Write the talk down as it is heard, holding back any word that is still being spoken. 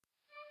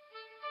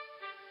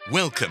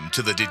Welcome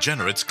to the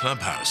Degenerates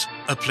Clubhouse,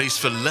 a place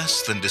for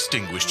less than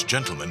distinguished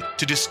gentlemen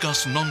to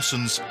discuss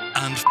nonsense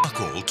and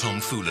fuck-all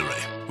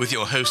tomfoolery, with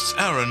your hosts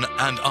Aaron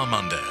and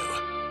Armando.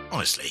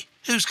 Honestly,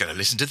 who's going to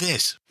listen to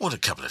this? What a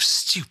couple of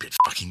stupid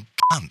fucking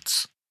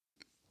cunts.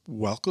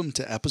 Welcome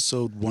to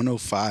episode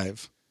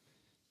 105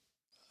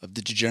 of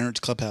the Degenerates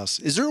Clubhouse.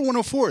 Is there a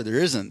 104? There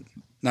isn't.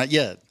 Not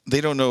yet.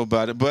 They don't know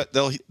about it, but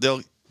they'll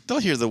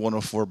hear the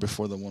 104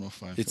 before the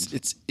 105.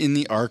 It's in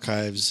the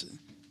archives,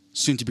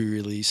 soon to be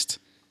released.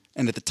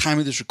 And at the time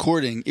of this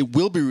recording, it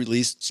will be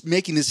released,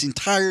 making this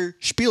entire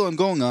spiel I'm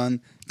going on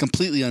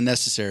completely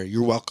unnecessary.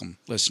 You're welcome,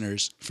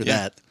 listeners, for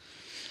that.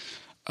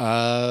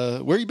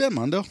 Where you been,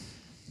 Mondo?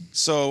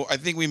 So I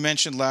think we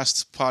mentioned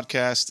last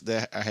podcast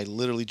that I had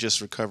literally just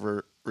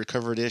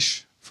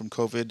recovered-ish from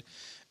COVID.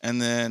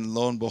 And then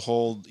lo and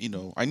behold,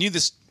 I knew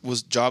this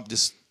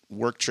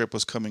work trip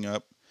was coming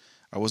up.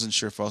 I wasn't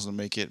sure if I was going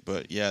to make it,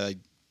 but yeah, I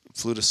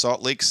flew to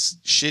Salt Lake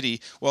City.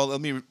 Well,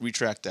 let me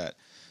retract that.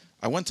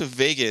 I went to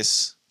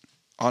Vegas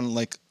on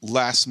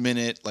last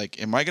minute,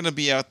 am I going to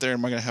be out there?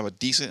 Am I going to have a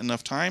decent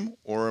enough time,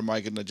 or am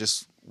I going to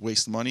just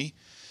waste money?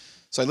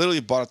 So I literally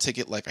bought a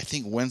ticket I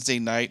think Wednesday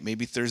night,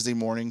 maybe Thursday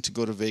morning to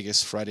go to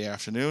Vegas Friday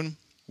afternoon.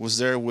 Was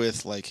there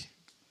with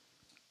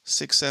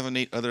 6, 7,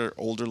 8 other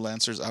older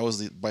Lancers. I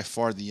was by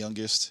far the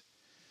youngest.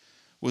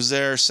 Was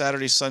there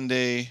Friday,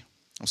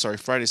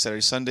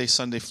 Saturday, Sunday.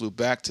 Sunday flew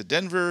back to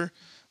Denver.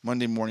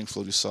 Monday morning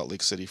flew to Salt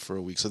Lake City for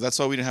a week. So that's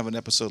why we didn't have an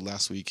episode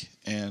last week.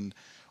 And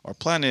our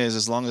plan is,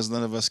 as long as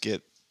none of us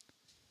get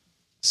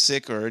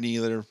sick or any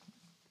other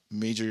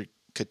major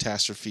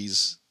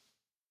catastrophes,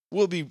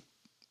 we'll be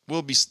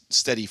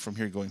steady from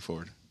here going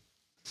forward.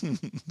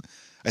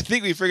 I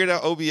think we figured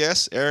out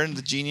OBS. Aaron,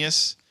 the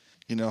genius.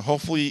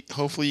 Hopefully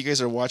you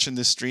guys are watching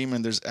this stream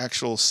and there's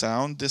actual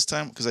sound this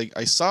time, because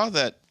I saw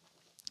that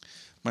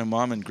my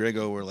mom and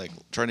Grego were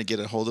trying to get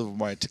a hold of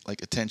my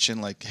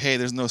attention, hey,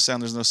 there's no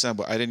sound,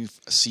 but I didn't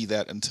see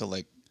that until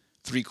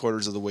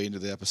 3/4 of the way into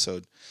the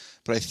episode.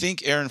 But I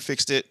think Aaron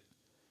fixed it.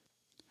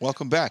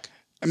 Welcome back.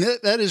 I mean,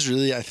 that is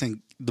really, I think,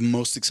 the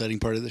most exciting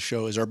part of the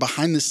show is our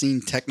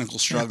behind-the-scene technical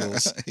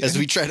struggles as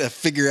we try to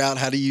figure out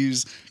how to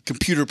use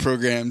computer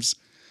programs.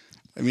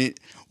 I mean,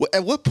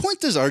 at what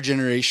point does our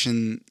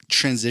generation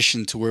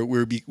transition to where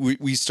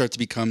we start to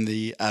become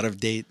the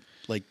out-of-date,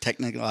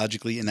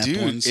 technologically inept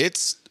ones?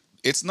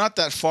 It's not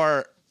that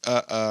far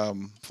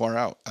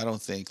out, I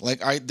don't think.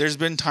 There's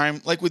been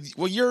time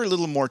you're a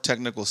little more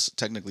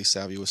technically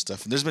savvy with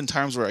stuff. And there's been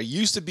times where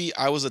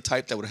I was the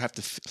type that would have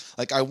to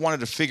I wanted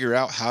to figure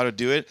out how to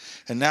do it,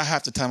 and now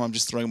half the time I'm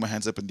just throwing my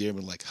hands up in the air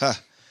and huh.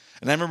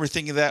 And I remember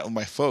thinking that with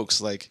my folks,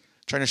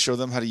 trying to show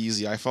them how to use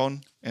the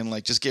iPhone and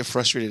just get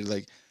frustrated,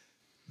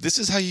 this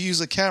is how you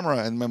use a camera,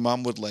 and my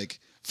mom would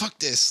fuck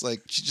this,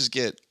 she just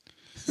get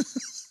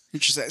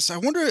Interesting. So I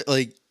wonder,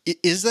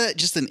 is that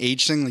just an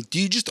age thing? Do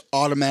you just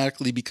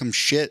automatically become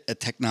shit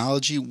at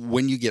technology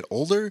when you get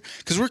older?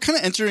 Because we're kind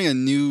of entering a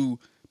new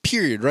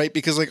period, right?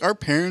 Because our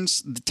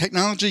parents, the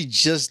technology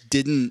just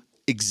didn't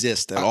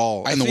exist at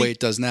all in the way it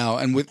does now.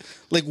 And with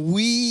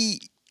we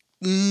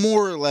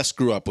more or less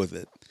grew up with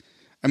it.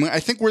 I mean,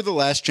 I think we're the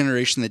last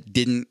generation that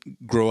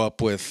didn't grow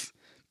up with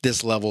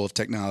this level of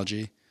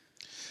technology.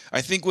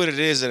 I think what it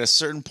is, at a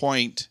certain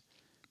point,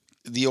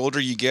 the older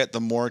you get, the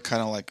more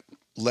kind of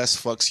less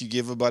fucks you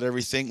give about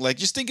everything.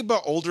 Just think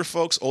about older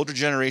folks, older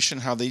generation,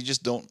 how they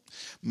just don't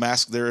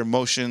mask their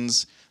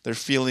emotions, their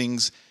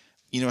feelings.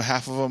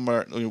 Half of them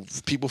are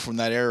people from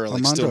that era are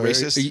Armando, still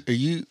racist.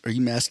 Are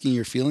you masking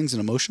your feelings and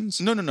emotions?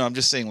 No. I'm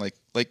just saying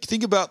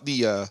think about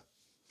the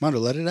Armando,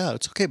 let it out.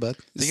 It's okay, bud.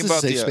 Think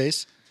about the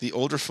space. The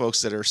older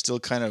folks that are still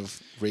kind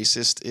of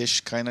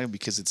racist-ish, kind of,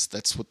 because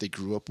that's what they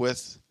grew up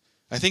with.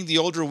 I think the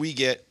older we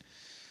get,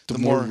 the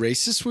more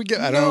racist we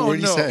get? I don't know what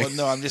you say.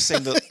 No, I'm just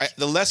saying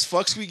the less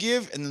fucks we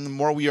give, and then the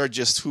more we are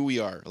just who we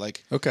are.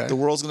 Okay. The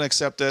world's going to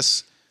accept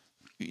us,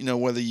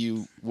 whether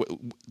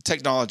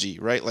technology,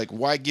 right?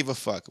 Why give a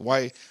fuck?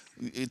 Why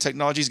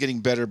technology is getting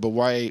better, but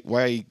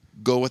why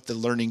go with the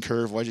learning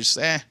curve? Why just,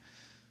 That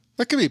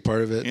could be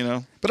part of it.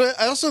 But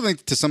I also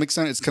think to some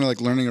extent it's kind of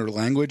like learning a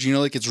language.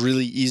 It's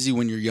really easy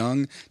when you're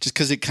young just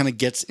because it kind of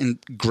gets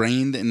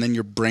ingrained and then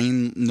your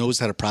brain knows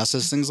how to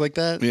process things like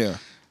that. Yeah.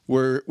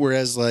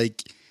 Whereas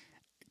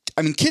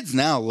kids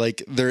now,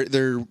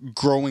 they're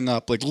growing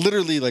up,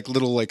 literally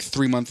little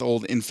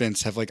 3-month-old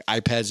infants have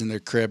iPads in their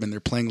crib and they're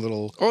playing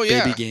little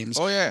baby games.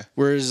 Oh yeah.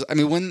 Whereas,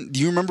 do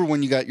you remember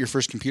when you got your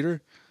first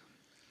computer?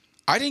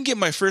 I didn't get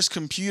my first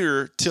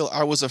computer till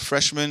I was a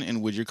freshman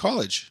in Whittier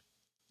College.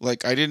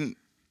 I didn't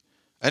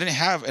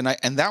have, and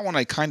that one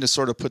I kind of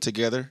sort of put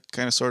together,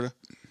 kind of sort of.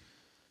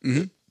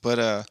 Mm-hmm.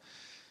 But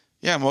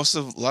yeah,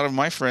 a lot of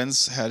my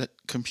friends had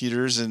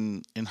computers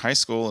in high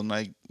school, and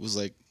I was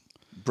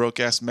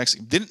broke ass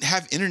Mexican. Didn't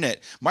have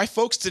internet. My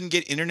folks didn't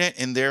get internet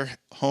in their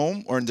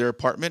home or in their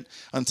apartment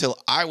until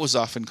I was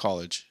off in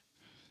college.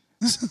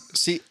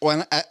 See,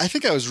 I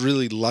think I was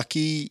really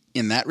lucky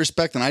in that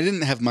respect, and I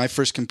didn't have my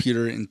first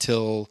computer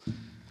until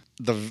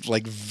the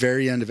like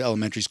very end of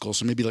elementary school,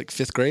 so maybe like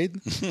 5th grade.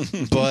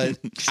 But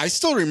I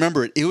still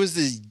remember it. It was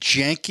this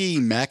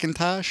janky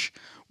Macintosh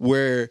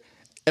where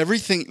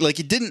everything, like,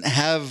 it didn't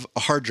have a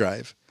hard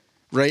drive,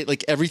 right?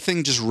 Like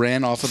everything just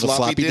ran off of the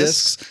floppy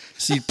disks.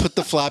 So you'd put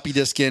the floppy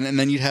disk in, and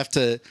then you'd have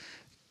to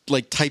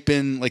like type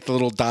in like the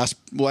little DOS.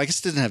 Well, I guess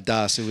it didn't have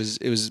DOS. It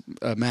was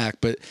a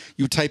Mac, but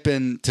you would type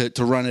in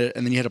to run it,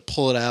 and then you had to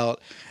pull it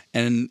out.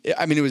 And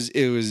I mean, it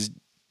was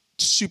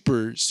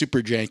super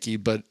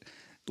janky, but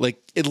like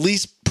at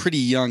least pretty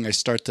young, I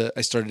started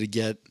to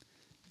get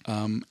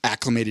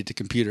acclimated to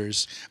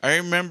computers. I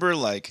remember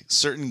like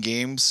certain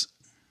games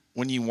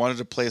when you wanted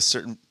to play a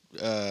certain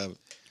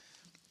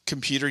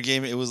computer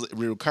game, it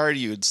required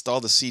you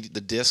install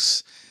the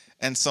discs.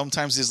 And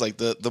sometimes it's like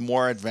the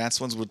more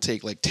advanced ones would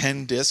take like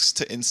 10 discs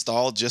to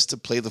install just to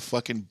play the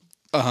fucking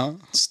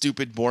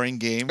stupid boring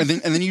game. And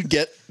then you'd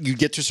get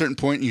to a certain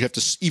point, and you have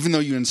to, even though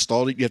you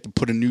installed it, you have to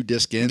put a new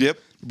disc in. Yep.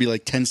 It'd be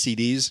like 10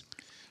 CDs.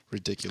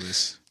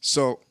 Ridiculous.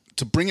 So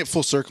to bring it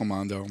full circle,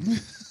 Mondo,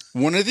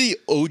 one of the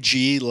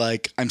OG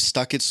like I'm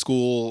stuck at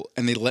school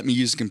and they let me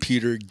use a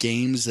computer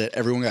games that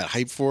everyone got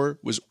hyped for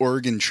was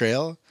Oregon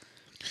Trail.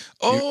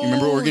 Oh, you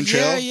remember Oregon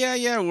Trail?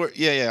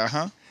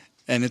 Yeah.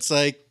 And it's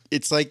like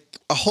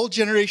a whole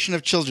generation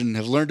of children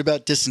have learned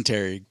about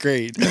dysentery.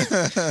 Great.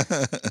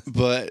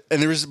 but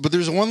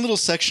there's one little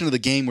section of the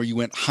game where you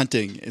went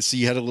hunting, and so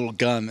you had a little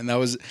gun, and that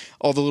was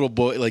all the little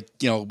boy, like,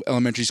 you know,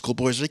 elementary school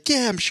boys were like,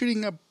 yeah, I'm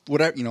shooting a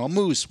whatever, you know, a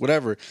moose,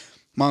 whatever.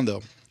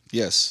 Mondo.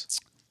 Yes.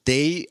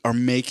 They are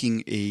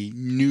making a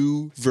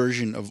new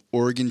version of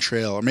Oregon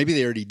Trail, or maybe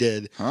they already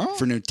did,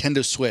 for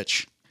Nintendo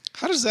Switch.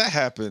 How does that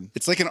happen?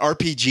 It's like an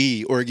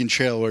RPG, Oregon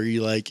Trail, where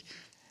you like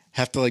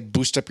have to like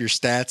boost up your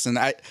stats. And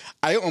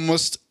I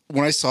almost,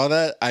 when I saw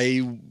that,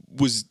 I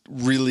was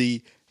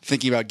really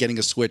thinking about getting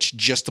a Switch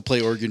just to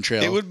play Oregon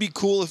Trail. It would be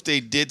cool if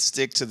they did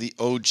stick to the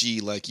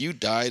OG, like you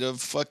died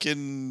of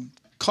fucking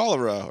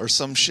cholera or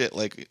some shit.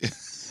 Like,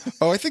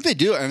 oh, I think they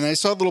do. And I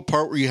saw a little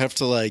part where you have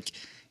to like,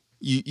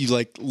 you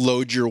like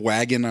load your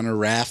wagon on a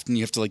raft and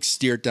you have to like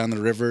steer it down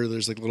the river.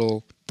 There's like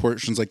little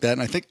portions like that.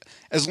 And I think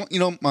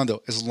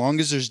Mondo, as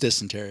long as there's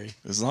dysentery.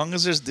 As long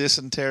as there's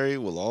dysentery,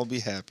 we'll all be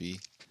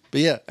happy.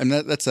 But yeah, and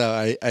that's how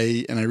I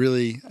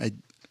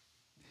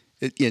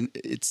think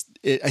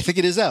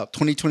it is out.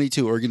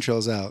 2022, Oregon Trail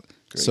is out.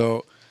 Great.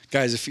 So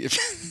guys, if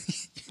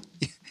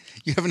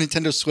you have a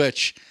Nintendo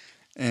Switch,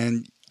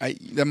 and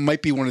that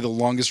might be one of the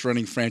longest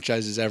running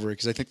franchises ever,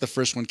 because I think the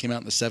first one came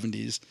out in the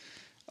 70s.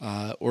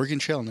 Oregon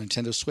Trail and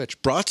Nintendo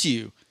Switch, brought to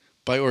you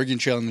by Oregon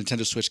Trail and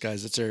Nintendo Switch,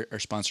 guys. That's our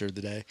sponsor of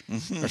the day,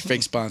 our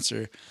fake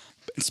sponsor.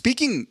 And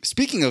speaking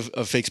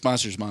of fake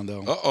sponsors,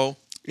 Mondo.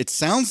 It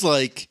sounds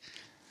like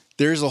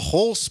there's a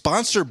whole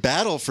sponsor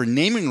battle for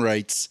naming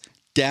rights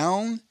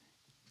down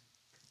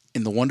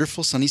in the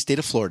wonderful sunny state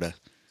of Florida.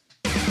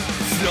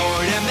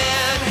 Florida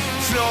man,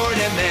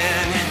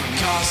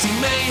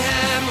 causing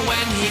mayhem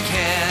when he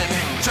can.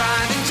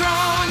 Driving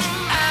drunk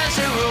as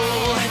a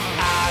rule,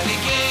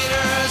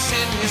 alligators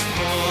in his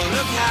pool.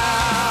 Look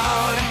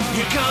out,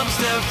 here comes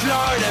the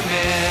Florida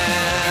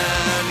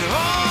man.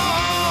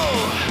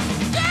 Oh,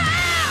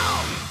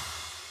 yeah!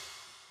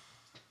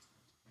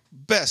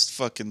 Best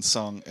fucking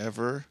song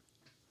ever.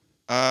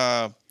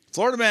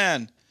 Florida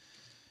Man.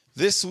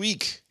 This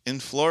week in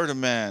Florida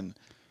Man,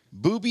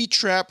 Booby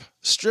Trap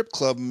Strip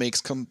Club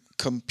makes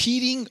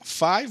competing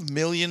 $5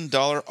 million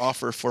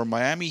offer for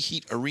Miami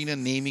Heat Arena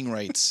naming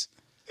rights.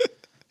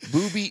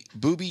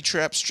 Booby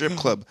Trap Strip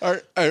Club.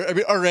 I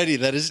mean, already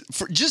that is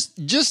for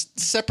just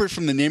separate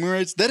from the naming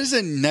rights. That is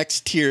a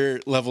next tier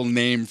level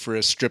name for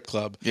a strip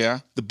club. Yeah,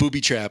 the Booby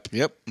Trap.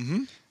 Yep.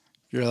 Mm-hmm.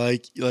 You're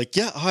like,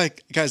 yeah, hi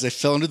guys, I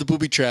fell into the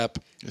Booby Trap.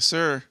 Yes,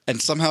 sir.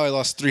 And somehow I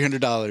lost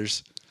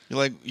 $300.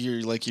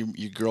 You're like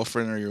your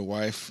girlfriend or your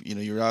wife. You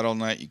know, you're out all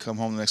night. You come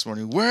home the next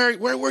morning. Where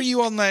were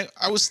you all night?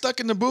 I was stuck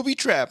in the booby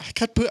trap.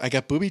 I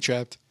got booby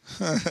trapped.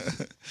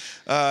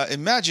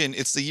 Imagine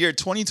it's the year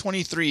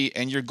 2023,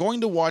 and you're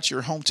going to watch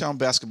your hometown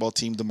basketball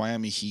team, the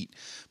Miami Heat,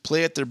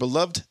 play at their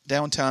beloved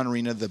downtown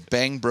arena, the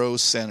Bang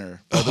Bros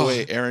Center. By the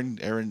way,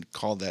 Aaron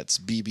called that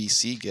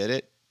BBC. Get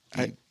it?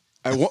 I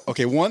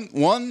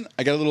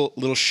got a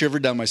little shiver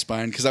down my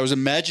spine because I was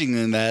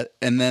imagining that,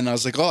 and then I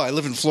was like, oh, I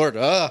live in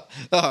Florida.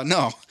 Oh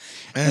no.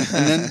 And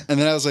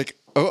then I was like,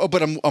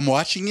 but I'm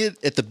watching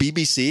it at the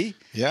BBC.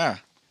 Yeah.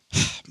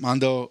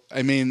 Mondo,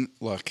 I mean,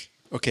 look,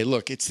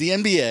 it's the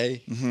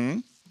NBA. Mm-hmm.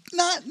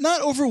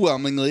 Not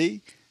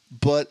overwhelmingly,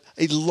 but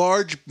a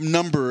large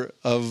number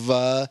of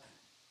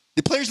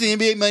the players in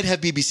the NBA might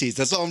have BBCs.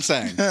 That's all I'm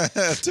saying.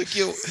 Took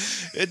you.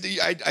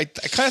 I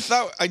kind of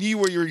thought I knew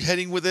where you were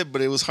heading with it,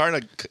 but it was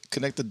hard to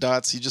connect the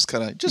dots. You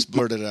just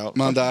blurted it out.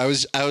 Mondo, I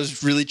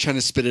was really trying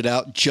to spit it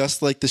out,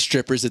 just like the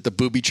strippers at the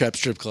Booby Trap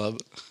Strip Club.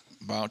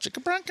 Wow,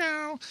 chicka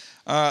bronco.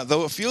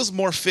 Though it feels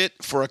more fit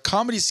for a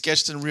comedy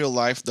sketch than real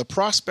life, the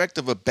prospect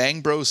of a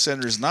Bang Bros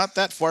Center is not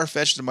that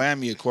far-fetched in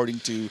Miami, according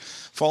to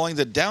following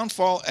the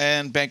downfall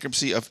and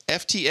bankruptcy of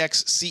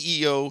FTX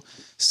CEO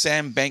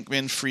Sam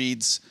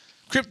Bankman-Fried's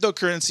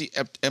cryptocurrency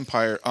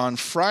empire. On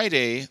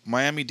Friday,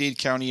 Miami-Dade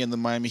County and the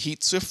Miami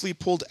Heat swiftly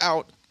pulled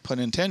out, pun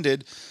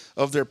intended,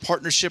 of their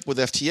partnership with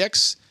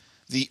FTX,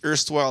 the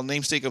erstwhile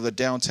namesake of the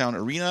downtown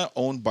arena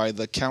owned by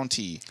the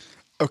county.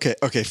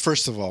 Okay.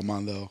 First of all,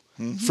 Mondo.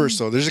 First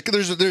of all,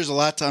 there's a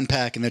lot to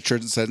unpack in that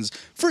short sentence.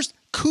 First,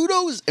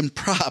 kudos and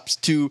props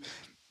to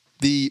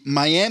the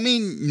Miami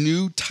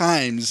New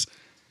Times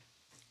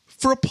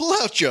for a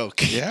pullout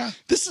joke. Yeah.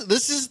 This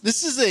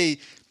is a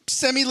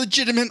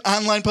semi-legitimate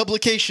online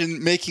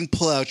publication making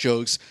pullout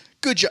jokes.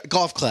 Good job,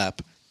 golf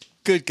clap.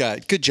 Good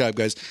job,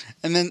 guys.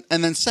 And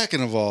then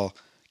second of all,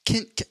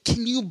 can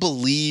you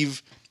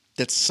believe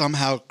that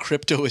somehow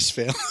crypto is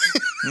failing?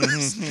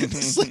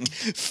 This like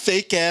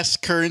fake ass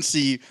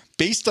currency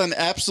based on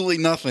absolutely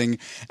nothing.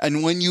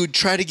 And when you would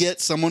try to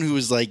get someone who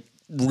was like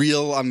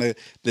real on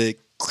the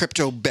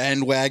crypto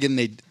bandwagon,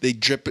 they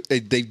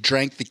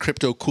drank the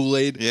crypto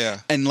Kool-Aid. Yeah.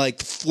 And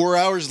like 4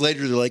 hours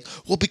later, they're like,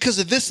 well, because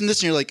of this and this,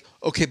 and you're like,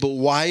 okay, but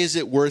why is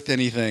it worth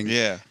anything?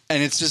 Yeah.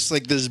 And it's just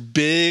like this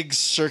big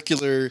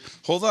circular.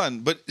 Hold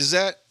on, but is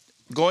that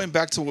going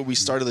back to what we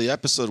started the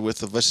episode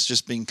with of us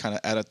just being kind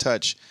of out of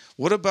touch?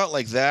 What about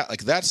like that?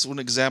 Like that's one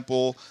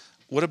example.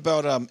 What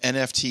about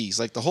NFTs?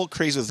 Like the whole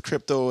craze with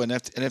crypto and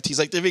NFTs.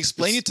 Like they've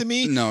explained it to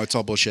me. No, it's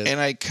all bullshit. And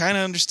I kind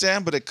of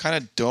understand, but I kind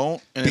of don't.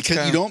 And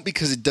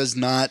Because it does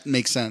not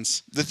make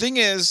sense. The thing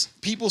is,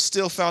 people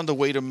still found a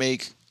way to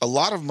make a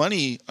lot of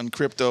money on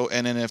crypto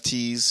and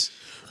NFTs.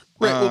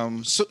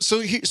 Right. So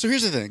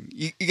here's the thing.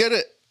 You got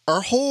to our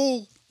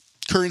whole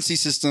currency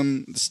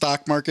system, the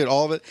stock market,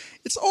 all of it.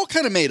 It's all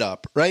kind of made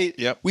up, right?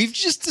 Yep. We've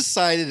just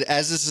decided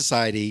as a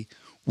society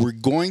we're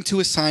going to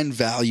assign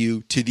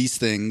value to these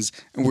things,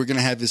 and we're going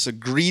to have this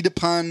agreed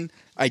upon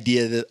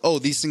idea that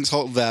these things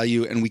hold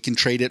value and we can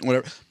trade it and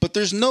whatever. But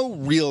there's no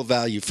real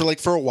value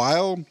for a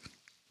while.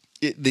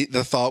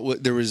 The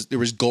thought there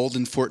was gold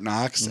in Fort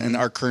Knox, and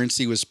our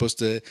currency was supposed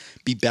to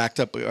be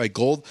backed up by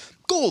gold.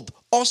 Gold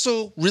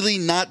also really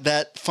not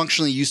that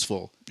functionally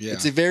useful. Yeah.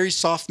 It's a very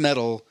soft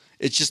metal.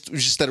 It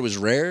was just that it was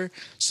rare.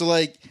 So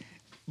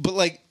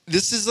but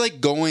this is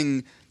like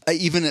going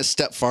even a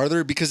step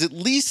farther, because at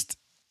least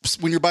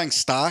when you're buying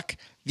stock,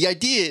 the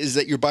idea is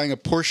that you're buying a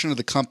portion of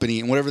the company,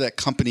 and whatever that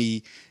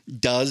company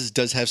does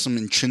have some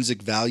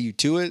intrinsic value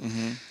to it.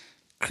 Mm-hmm.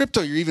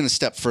 Crypto, you're even a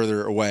step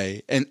further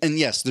away. And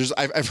yes,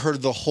 I've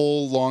heard the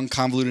whole long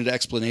convoluted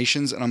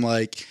explanations, and I'm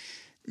like,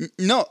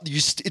 no,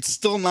 it's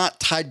still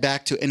not tied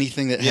back to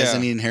anything that has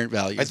any inherent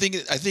value. I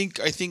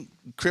think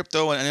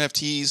crypto and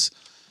NFTs,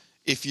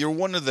 if you're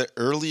one of the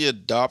early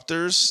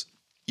adopters,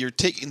 you're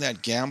taking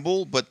that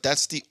gamble, but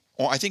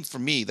I think for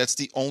me, that's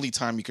the only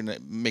time you can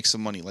make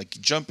some money. Like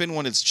jump in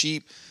when it's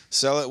cheap,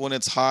 sell it when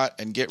it's hot,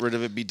 and get rid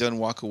of it, be done,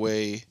 walk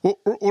away. Well,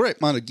 all right,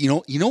 Mondo,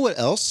 you know what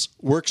else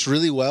works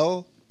really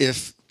well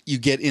if you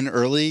get in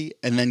early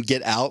and then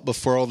get out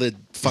before all the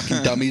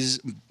fucking dummies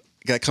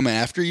that come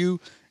after you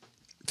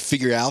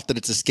figure out that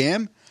it's a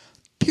scam?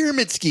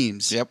 Pyramid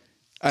schemes. Yep.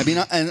 I mean,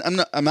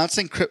 I'm not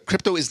saying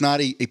crypto is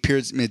not a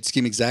pyramid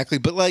scheme exactly,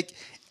 but like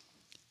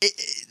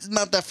it's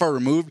not that far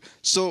removed.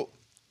 So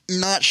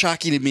not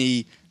shocking to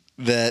me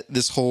that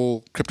this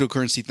whole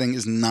cryptocurrency thing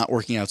is not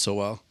working out so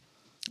well.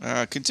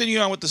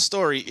 Continuing on with the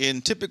story,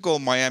 in typical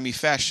Miami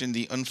fashion,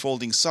 the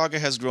unfolding saga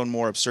has grown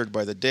more absurd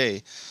by the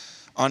day.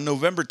 On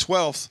November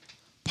 12th,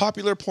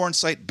 popular porn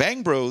site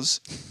Bang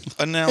Bros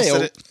announced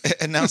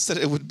that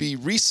it would be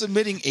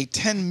resubmitting a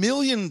 $10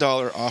 million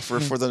offer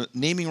for the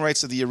naming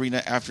rights of the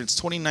arena after its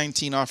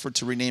 2019 offer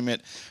to rename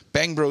it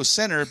Bang Bros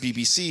Center,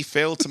 BBC,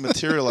 failed to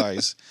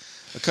materialize.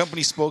 A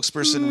company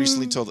spokesperson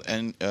recently told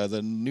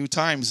the New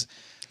Times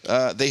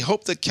they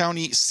hope the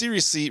county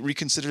seriously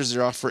reconsiders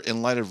their offer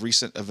in light of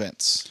recent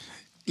events.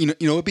 You know,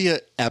 it would be an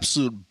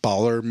absolute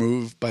baller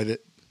move by the,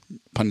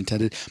 pun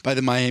intended, by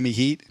the Miami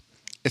Heat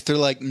if they're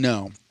like,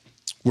 no,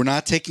 we're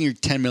not taking your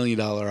 $10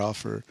 million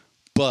offer,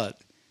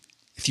 but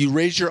if you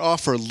raise your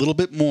offer a little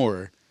bit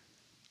more,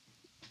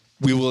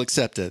 we will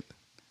accept it.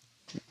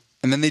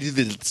 And then they do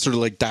the sort of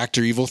like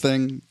Dr. Evil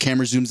thing.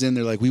 Camera zooms in.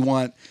 They're like, we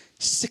want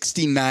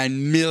 $69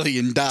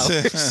 million.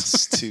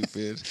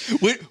 Stupid.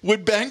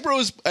 Would Bang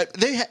Bros?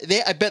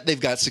 I bet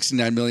they've got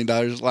 $69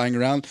 million lying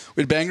around.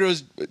 Would Bang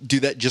Bros do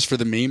that just for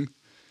the meme?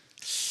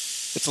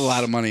 It's a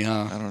lot of money,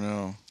 huh? I don't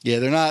know. Yeah,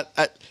 they're not.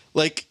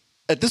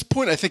 At this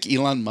point, I think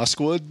Elon Musk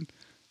would.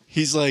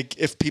 He's like,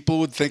 if people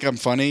would think I'm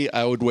funny,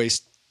 I would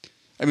waste.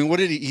 I mean, what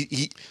did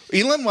he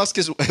Elon Musk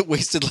has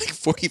wasted like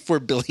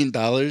 $44 billion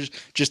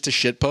just to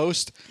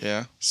shitpost.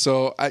 Yeah.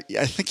 So I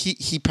think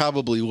he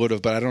probably would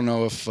have, but I don't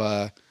know if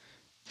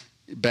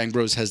Bang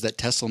Bros has that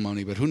Tesla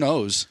money, but who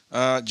knows?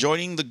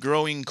 Joining the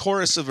growing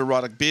chorus of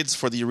erotic bids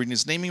for the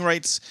arena's naming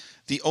rights,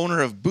 the owner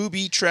of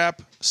Booby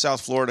Trap,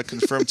 South Florida,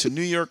 confirmed to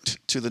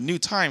the New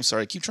Times,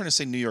 sorry, I keep trying to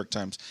say New York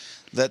Times,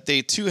 that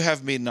they too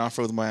have made an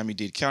offer with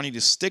Miami-Dade County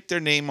to stick their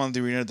name on the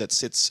arena that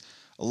sits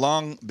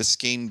along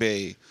Biscayne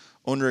Bay.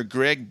 Owner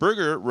Greg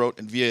Berger wrote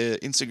via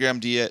Instagram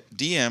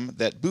DM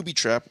that Booby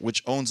Trap,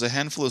 which owns a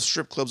handful of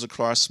strip clubs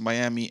across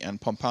Miami and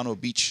Pompano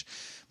Beach,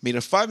 made a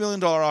 $5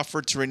 million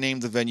offer to rename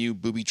the venue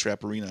Booby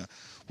Trap Arena.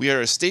 We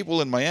are a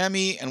staple in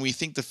Miami, and we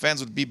think the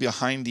fans would be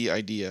behind the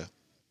idea.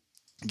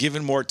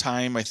 Given more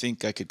time, I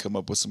think I could come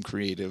up with some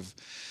creative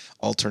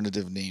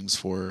alternative names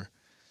for.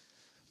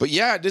 But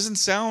yeah, it doesn't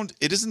sound.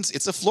 It isn't.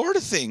 It's a Florida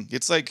thing.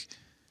 It's like,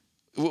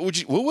 what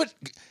would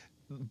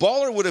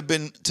Baller would have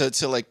been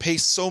to like pay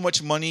so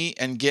much money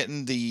and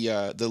getting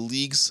the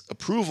league's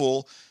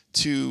approval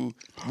to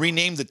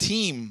rename the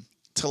team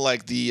to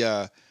like the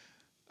I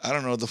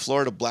don't know, the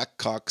Florida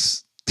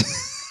Blackhawks.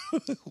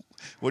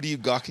 What are you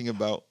gawking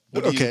about?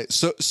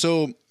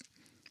 So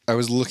I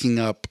was looking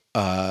up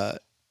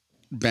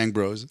Bang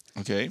Bros.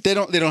 Okay. They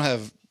don't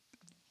have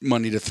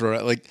money to throw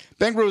out. Like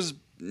Bang Bros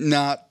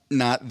not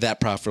that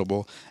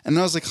profitable. And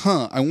then I was like,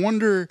 I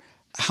wonder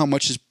how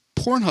much is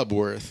Pornhub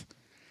worth?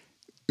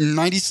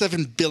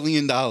 $97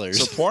 billion.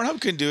 So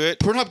Pornhub can do it.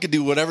 Pornhub can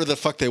do whatever the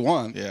fuck they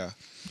want. Yeah.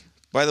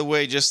 By the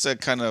way, just a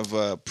kind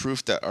of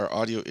proof that our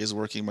audio is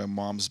working, my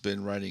mom's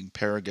been writing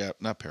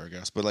not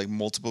paragraphs, but like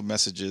multiple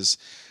messages.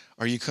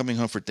 Are you coming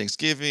home for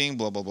Thanksgiving?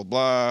 Blah, blah, blah,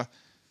 blah.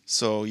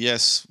 So,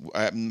 yes,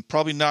 I'm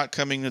probably not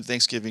coming to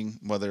Thanksgiving,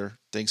 Mother.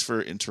 Thanks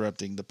for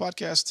interrupting the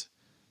podcast.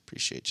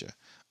 Appreciate you.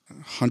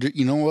 100.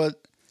 You know what?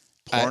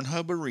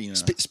 Pornhub Arena.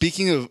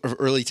 Speaking of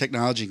early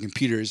technology and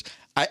computers,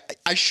 I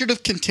should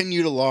have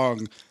continued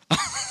along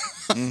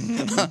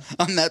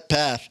on that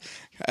path.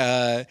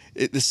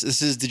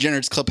 This is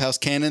Degenerates Clubhouse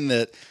canon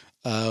that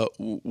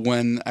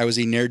when I was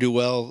a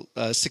ne'er-do-well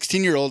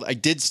 16-year-old, I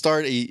did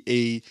start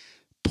a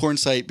porn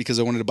site because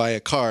I wanted to buy a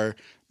car,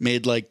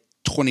 made like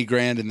 20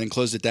 grand and then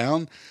closed it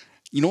down.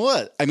 You know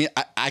what? I mean,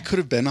 I could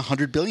have been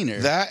 $100 billionaire.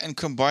 That and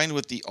combined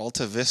with the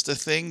Alta Vista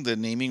thing, the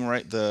naming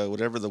right,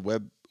 the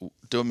web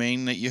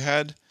domain that you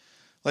had,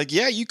 like,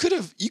 yeah, you could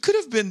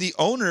have been the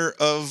owner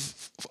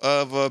of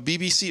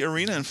BBC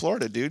Arena in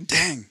Florida, dude.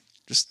 Dang,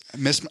 just I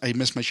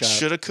missed my shot.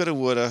 Shoulda, coulda,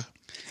 woulda.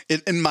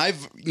 In my,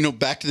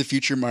 Back to the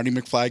Future, Marty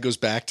McFly goes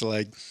back to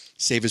like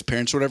save his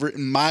parents or whatever.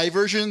 In my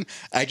version,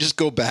 I just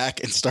go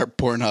back and start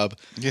Pornhub.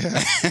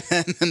 Yeah,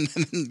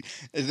 and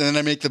then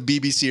I make the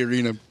BBC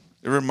Arena.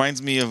 It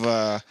reminds me of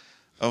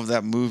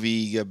that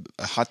movie,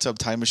 Hot Tub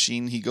Time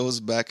Machine. He goes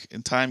back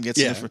in time,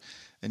 gets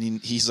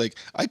and he's like,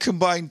 I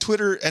combined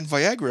Twitter and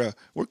Viagra.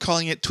 We're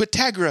calling it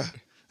Twitagra.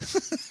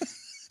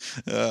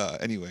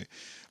 Anyway,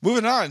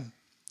 moving on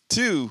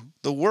to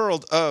the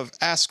world of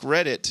Ask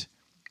Reddit.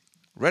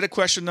 Reddit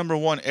question number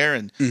 1,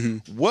 Aaron.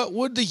 Mm-hmm. What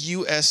would the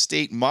U.S.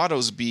 state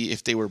mottos be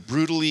if they were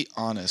brutally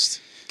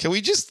honest? Can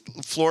we just...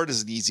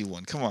 Florida's an easy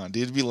one. Come on,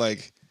 dude. It'd be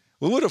like...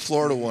 What would a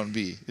Florida one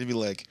be? It'd be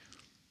like...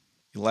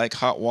 You like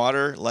hot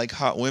water, like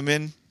hot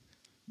women,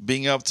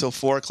 being up till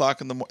 4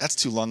 o'clock in the morning. That's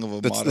too long of a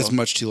motto. That's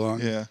much too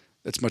long. Yeah.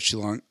 That's much too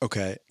long.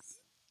 Okay.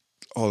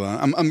 Hold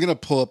on. I'm gonna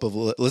pull up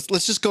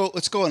let's go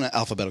in an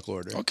alphabetical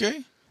order.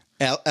 Okay.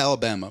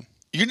 Alabama.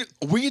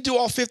 We can do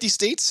all 50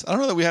 states? I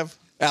don't know that we have...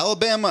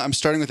 Alabama, I'm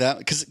starting with that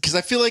because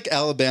I feel like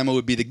Alabama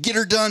would be the get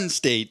her done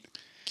state.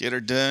 Get her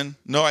done.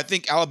 No, I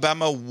think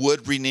Alabama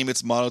would rename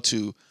its motto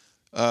to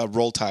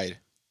Roll Tide.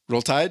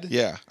 Roll Tide?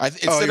 Yeah.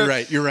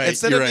 You're right.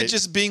 Instead of it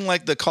just being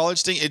like the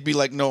college thing, it'd be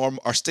like, no,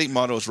 our state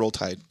motto is Roll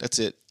Tide. That's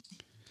it.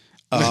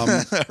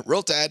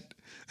 Roll Tide.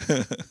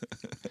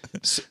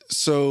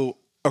 So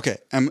okay,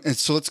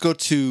 so let's go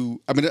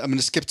to. I'm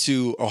gonna skip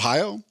to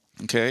Ohio.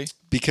 Okay.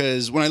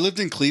 Because when I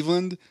lived in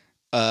Cleveland,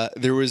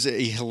 there was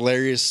a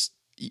hilarious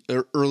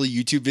early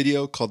YouTube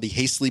video called the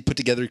Hastily Put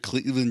Together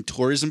Cleveland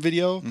Tourism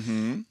Video,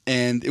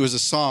 and it was a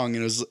song,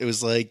 and it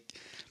was like,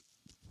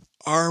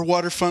 our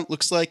waterfront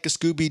looks like a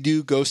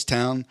Scooby-Doo ghost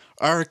town.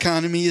 Our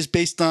economy is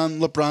based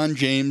on LeBron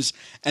James,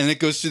 and it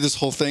goes through this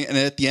whole thing, and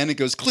at the end it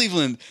goes,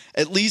 Cleveland,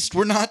 at least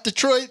we're not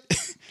Detroit.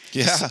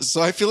 Yeah.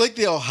 So I feel like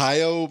the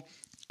Ohio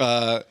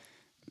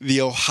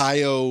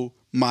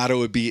motto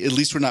would be, at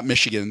least we're not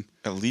Michigan.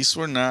 At least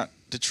we're not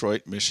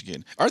Detroit,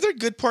 Michigan. Are there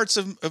good parts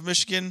of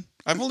Michigan?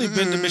 I've only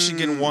been to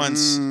Michigan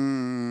once.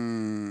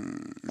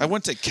 I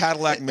went to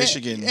Cadillac,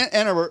 Michigan.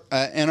 Ann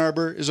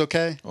Arbor is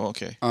okay. Oh,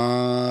 okay.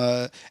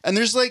 And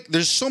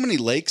there's so many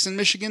lakes in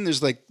Michigan.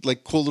 There's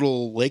like cool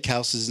little lake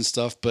houses and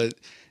stuff. But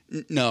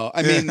no,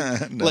 I mean, No.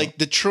 like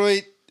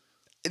Detroit.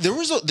 There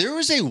was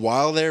a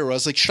while there where I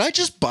was like, should I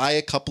just buy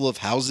a couple of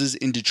houses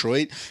in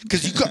Detroit?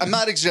 Because I'm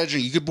not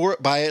exaggerating. You could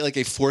buy like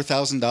a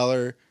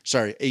 $4,000.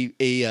 Sorry,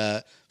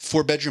 a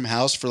 4-bedroom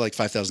house for like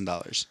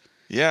 $5,000.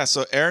 Yeah.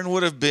 So Aaron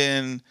would have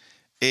been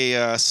a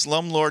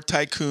slumlord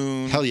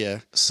tycoon. Hell yeah.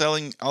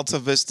 Selling Alta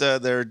Vista,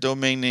 their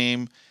domain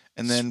name,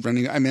 and then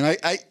running. I mean,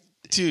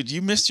 dude,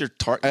 you missed your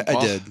target.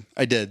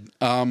 I did.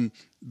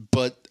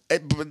 But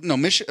no,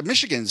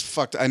 Michigan's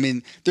fucked. I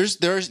mean, there's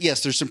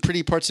some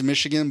pretty parts of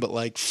Michigan, but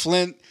like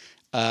Flint,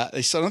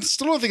 they still don't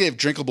think they have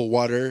drinkable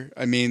water.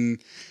 I mean,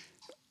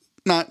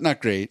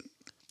 not great.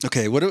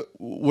 Okay,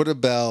 what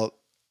about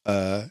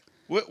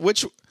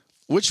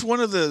which one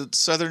of the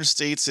southern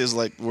states is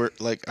like where,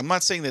 like, I'm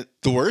not saying that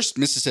the worst?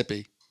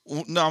 Mississippi.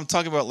 No, I'm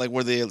talking about like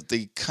where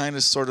they kind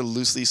of sort of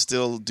loosely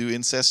still do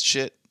incest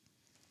shit.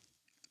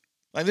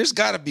 Like, there's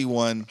got to be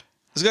one.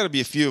 There's got to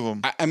be a few of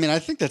them. I mean, I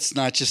think that's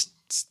not just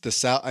the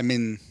South. I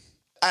mean,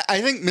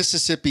 I think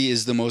Mississippi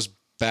is the most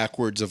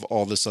backwards of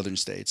all the southern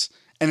states,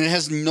 and it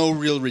has no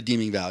real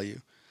redeeming value.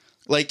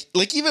 Like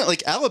even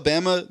like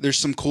Alabama, there's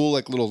some cool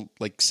like little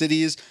like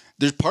cities.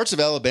 There's parts of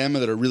Alabama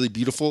that are really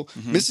beautiful.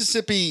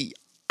 Mississippi,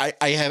 I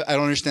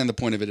don't understand the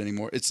point of it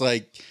anymore. It's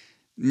like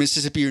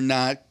Mississippi, you're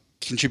not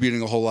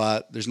contributing a whole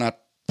lot. There's not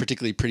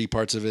particularly pretty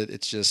parts of it.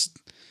 It's just,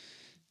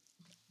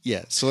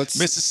 yeah. So let's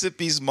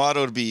Mississippi's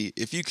motto to be: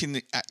 if you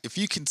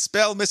can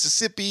spell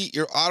Mississippi,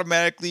 you're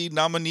automatically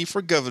nominee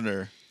for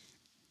governor.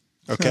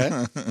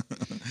 okay.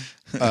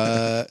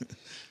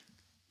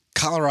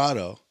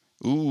 Colorado.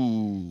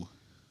 Ooh,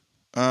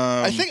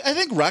 I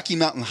think Rocky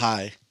Mountain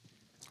High.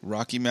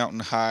 Rocky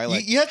Mountain High.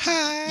 Like You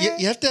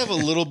have to have a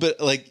little bit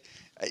like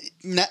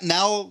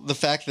now the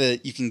fact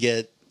that you can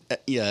get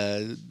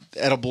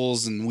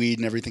edibles and weed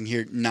and everything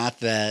here,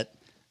 not that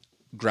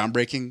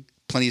groundbreaking.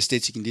 Plenty of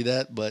states you can do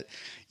that, but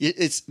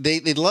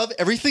they love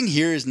everything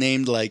here is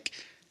named like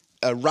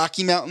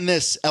Rocky Mountain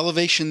this,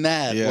 elevation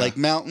that, like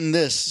mountain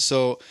this.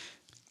 So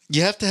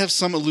you have to have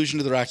some allusion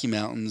to the Rocky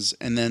Mountains,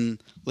 and then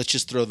let's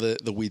just throw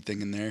the weed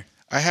thing in there.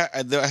 I had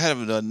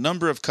a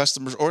number of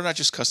customers, or not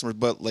just customers,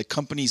 but like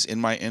companies in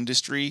my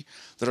industry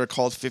that are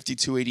called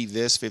 5280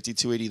 this,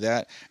 5280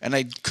 that, and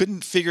I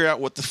couldn't figure out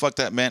what the fuck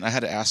that meant. I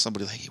had to ask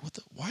somebody, like, hey,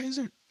 why is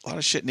there a lot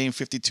of shit named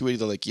 5280?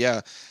 They're like,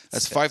 yeah,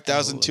 that's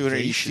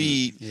 5,280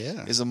 feet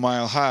is a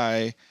mile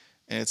high,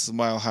 and it's a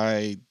mile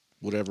high,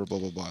 whatever, blah,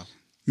 blah, blah.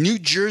 New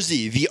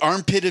Jersey, the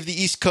armpit of the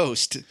East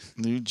Coast.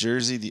 New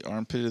Jersey, the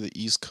armpit of the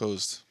East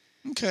Coast.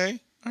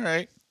 Okay, all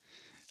right.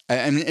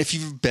 I mean, if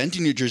you've been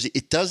to New Jersey,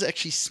 it does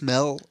actually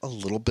smell a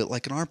little bit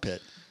like an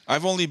armpit.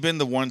 I've only been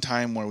the one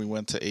time where we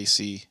went to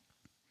AC.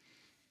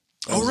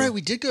 Oh, right.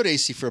 We did go to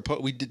AC for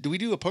did we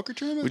do a poker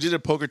tournament? We did a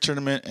poker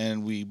tournament,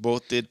 and we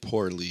both did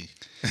poorly.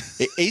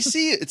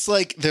 AC, it's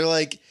like, they're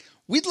like,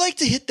 we'd like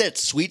to hit that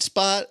sweet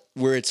spot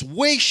where it's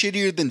way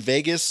shittier than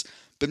Vegas,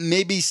 but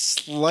maybe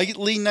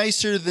slightly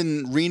nicer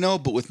than Reno,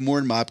 but with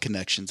more mob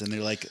connections. And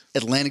they're like,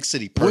 Atlantic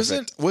City,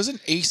 perfect.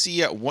 Wasn't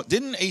AC at one?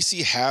 Didn't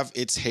AC have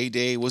its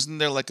heyday? Wasn't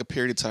there like a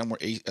period of time where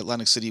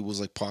Atlantic City was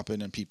like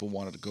popping and people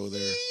wanted to go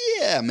there?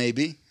 Yeah,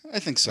 maybe. I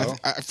think so.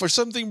 For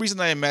something reason,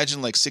 I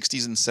imagine like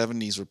 60s and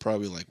 70s were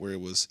probably like where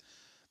it was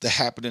the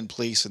happening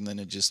place, and then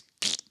it just,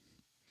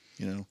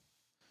 Yeah,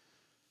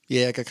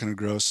 it got kind of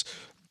gross.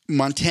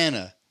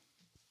 Montana,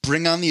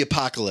 bring on the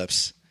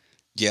apocalypse.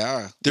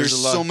 Yeah. There's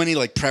so many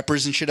like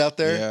preppers and shit out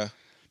there. Yeah.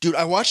 Dude,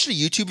 I watched a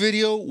YouTube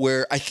video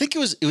where I think it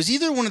was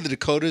either one of the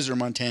Dakotas or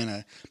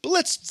Montana.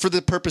 But for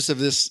the purpose of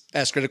this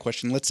Ask Reddit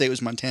question, let's say it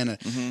was Montana.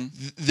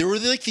 There were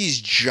like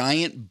these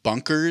giant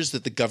bunkers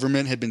that the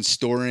government had been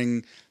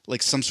storing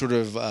like some sort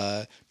of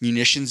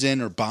munitions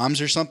in or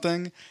bombs or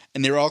something.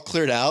 And they were all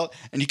cleared out.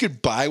 And you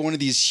could buy one of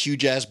these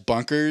huge ass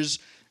bunkers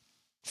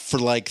for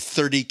like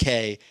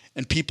 $30K.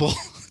 And people are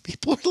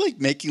like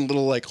making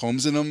little like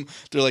homes in them.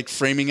 They're like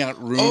framing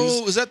out rooms.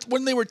 Oh, is that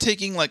when they were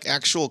taking like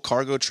actual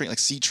cargo train, like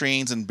sea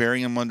trains, and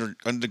burying them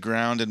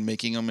underground and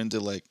making them into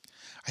like?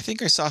 I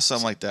think I saw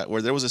something like that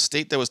where there was a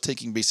state that was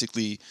taking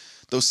basically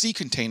those sea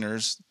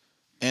containers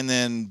and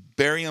then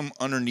burying them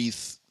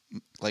underneath,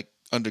 like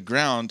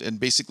underground, and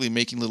basically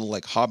making little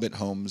like hobbit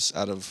homes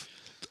out of.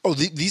 Oh,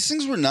 these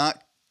things were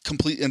not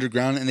completely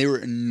underground, and they were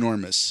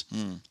enormous,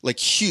 like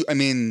huge. I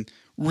mean,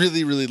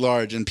 really, really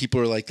large. And people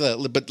are like,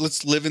 but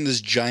let's live in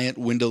this giant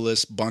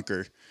windowless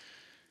bunker.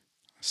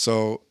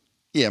 So,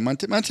 yeah,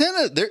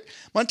 Montana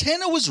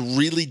was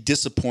really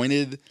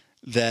disappointed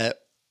that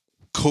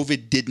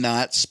COVID did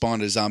not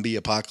spawn a zombie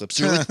apocalypse.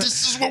 They're like,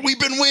 this is what we've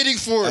been waiting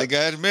for. I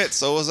gotta admit,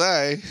 so was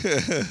I.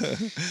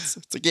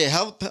 It's like, yeah,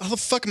 how the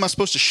fuck am I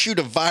supposed to shoot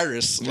a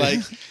virus? Like,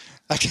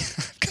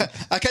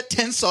 I got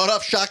 10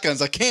 sawed-off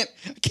shotguns. I can't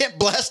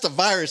blast a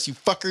virus, you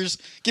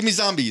fuckers. Give me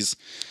zombies.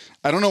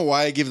 I don't know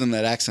why I give them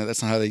that accent.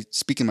 That's not how they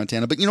speak in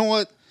Montana. But you know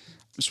what?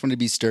 I just want to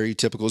be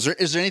stereotypical.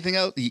 Is there anything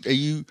else? Do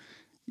you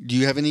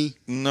have any?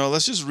 No,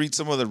 let's just read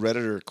some of the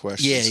Redditor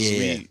questions.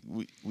 Yeah.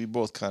 We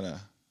both kind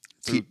of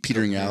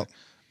Petering out.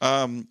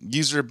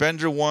 User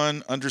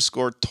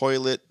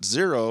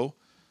Bender1_toilet0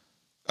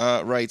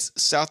 writes,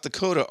 South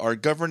Dakota, our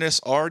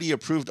governess already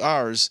approved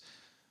ours,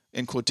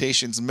 in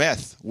quotations,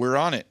 meth. We're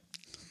on it.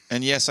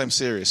 And yes, I'm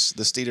serious.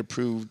 The state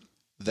approved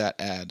that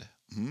ad.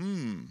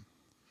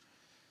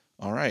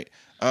 All right.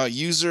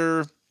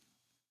 User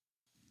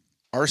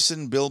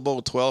Arson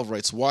Bilbo 12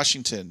 writes,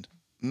 Washington.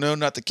 No,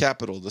 not the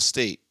capital, the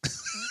state.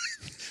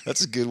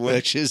 That's a good one.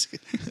 Which is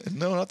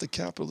No, not the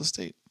capital, the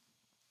state.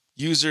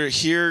 User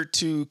Here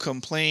to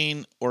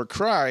Complain or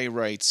Cry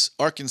writes,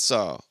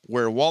 Arkansas,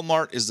 where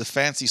Walmart is the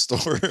fancy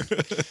store.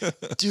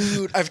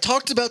 Dude, I've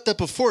talked about that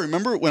before.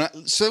 Remember when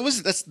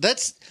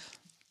that's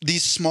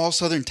these small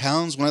southern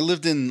towns. When I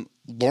lived in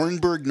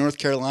Laurinburg, North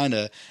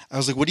Carolina, I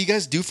was like, what do you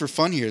guys do for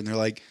fun here? And they're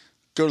like,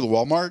 go to the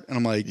Walmart. And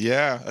I'm like,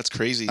 yeah, that's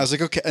crazy. I was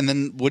like, okay. And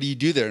then what do you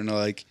do there? And they're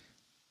like,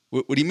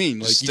 what do you mean?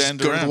 Like, you just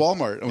go to the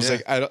Walmart. I was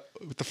like,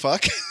 what the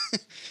fuck?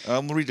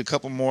 We'll read a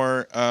couple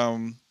more.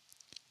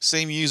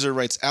 Same user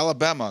writes,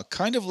 Alabama,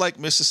 kind of like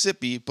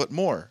Mississippi, but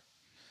more.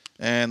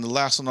 And the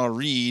last one I'll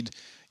read,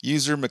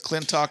 User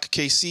McClintock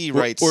KC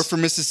writes, Or for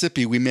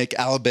Mississippi, we make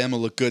Alabama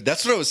look good.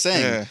 That's what I was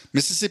saying. Yeah.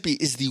 Mississippi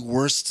is the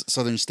worst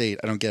southern state.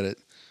 I don't get it.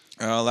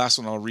 last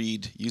one I'll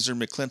read. User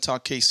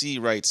McClintock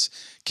KC writes,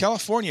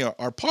 California,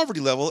 our poverty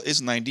level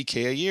is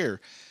 $90K a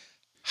year.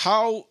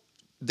 How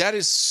that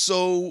is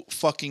so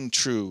fucking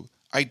true.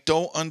 I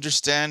don't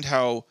understand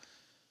how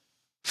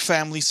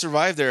families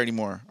survive there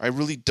anymore. I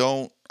really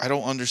don't. I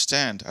don't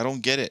understand. I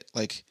don't get it.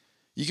 Like,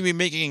 you can be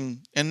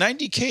making, and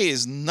 $90K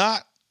is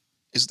not,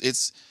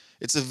 it's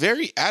a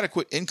very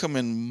adequate income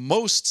in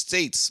most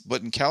states,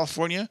 but in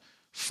California,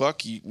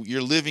 fuck you,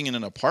 you're living in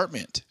an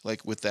apartment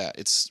like with that.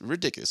 It's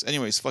ridiculous.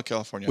 Anyways, fuck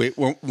California. Wait,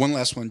 one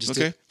last one. Just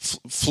Okay.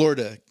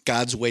 Florida,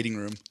 God's waiting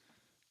room.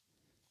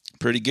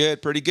 Pretty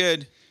good. Pretty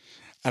good.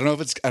 I don't know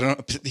if it's. I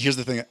don't. Here's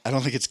the thing. I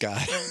don't think it's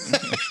God.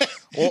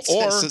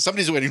 Or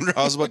somebody's waiting room.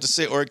 I was about to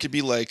say, or it could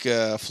be like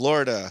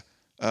Florida,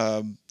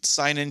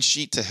 sign-in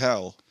sheet to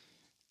hell.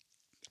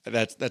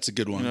 That's a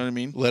good one. You know what I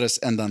mean? Let us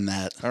end on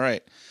that. All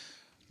right.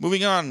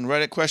 Moving on,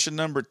 right at question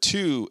number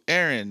 2.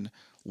 Aaron,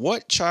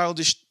 what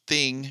childish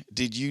thing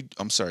did you...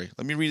 I'm sorry.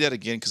 Let me read that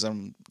again because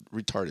I'm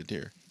retarded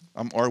here.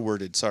 I'm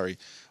R-worded. Sorry.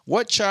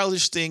 What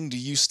childish thing do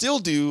you still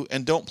do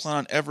and don't plan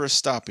on ever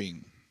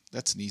stopping?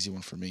 That's an easy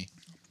one for me.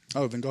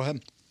 Oh, then go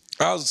ahead.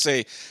 I was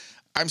say,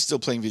 I'm still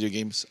playing video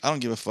games. I don't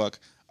give a fuck.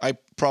 I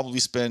probably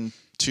spend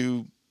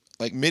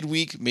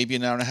midweek, maybe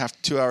an hour and a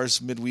half, 2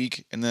 hours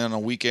midweek, and then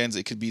on weekends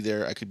it could be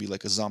there. I could be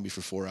like a zombie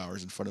for 4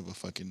 hours in front of a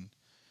fucking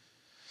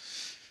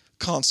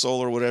console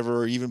or whatever,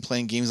 or even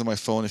playing games on my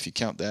phone if you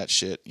count that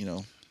shit. You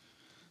know.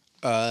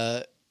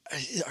 Are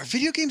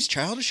video games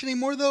childish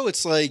anymore? Though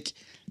it's like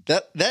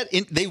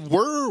they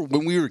were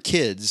when we were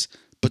kids,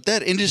 but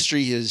that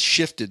industry has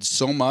shifted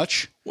so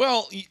much.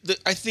 Well,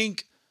 I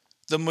think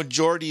the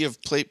majority of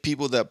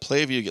people that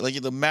play video games,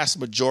 like the mass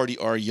majority,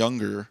 are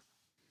younger.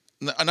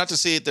 Not to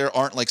say that there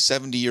aren't like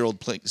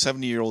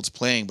 70-year-olds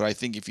playing, but I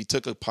think if you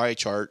took a pie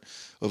chart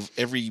of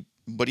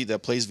everybody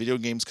that plays video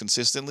games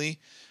consistently,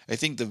 I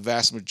think the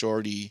vast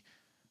majority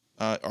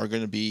are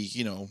going to be,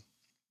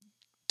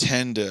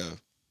 10 to,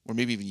 or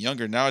maybe even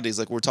younger nowadays.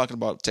 Like, we're talking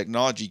about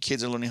technology.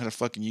 Kids are learning how to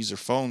fucking use their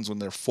phones when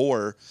they're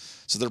 4,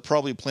 so they're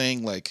probably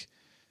playing like,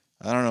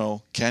 I don't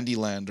know,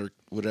 Candyland or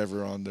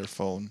whatever on their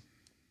phone.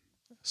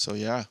 So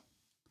yeah,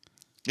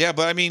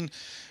 but I mean,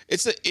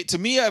 to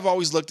me, I've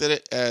always looked at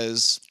it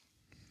as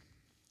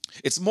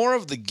it's more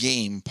of the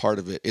game part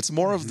of it. It's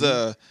more of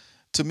to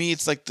me,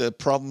 it's like the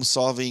problem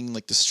solving,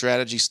 like the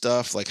strategy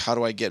stuff, like how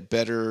do I get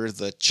better?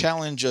 The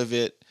challenge of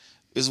it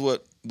is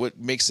what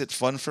makes it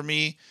fun for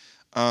me.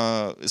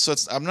 So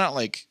I'm not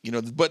like,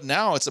 but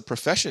now it's a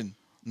profession.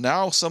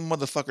 Now some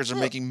motherfuckers are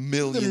making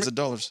millions of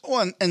dollars.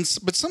 Well,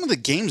 but some of the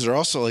games are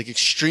also like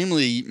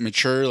extremely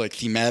mature, like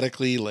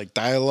thematically, like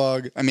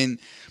dialogue. I mean,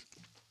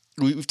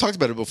 we've talked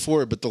about it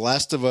before, but The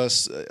Last of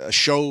Us, a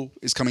show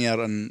is coming out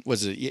on,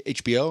 was it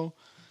HBO?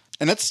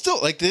 And that's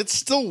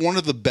still one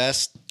of the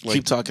best. Like,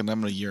 keep talking.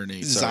 I'm gonna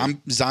urinate.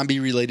 Zombie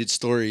related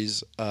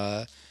stories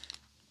I've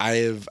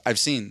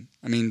seen.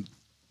 I mean,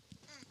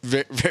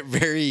 very,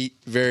 very,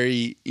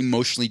 very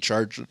emotionally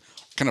charged,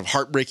 kind of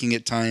heartbreaking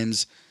at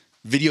times.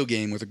 Video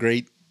game with a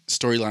great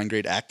storyline,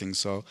 great acting.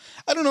 So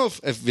I don't know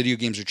if video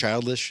games are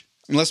childish,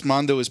 unless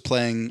Mondo is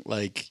playing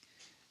like.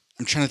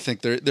 I'm trying to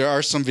think. There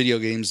are some video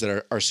games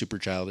that are super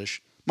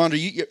childish. Mondo,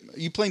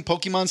 you playing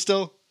Pokemon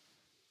still?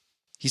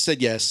 He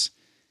said yes.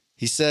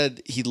 He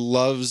said he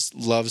loves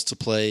to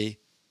play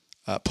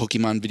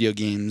Pokemon video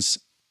games.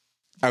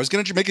 I was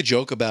gonna make a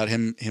joke about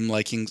him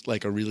liking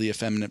like a really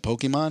effeminate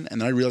Pokemon,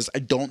 and then I realized I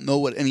don't know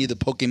what any of the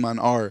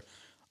Pokemon are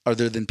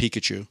other than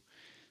Pikachu.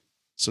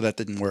 So that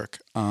didn't work.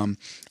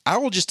 I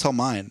will just tell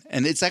mine.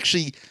 And it's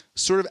actually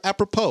sort of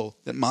apropos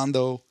that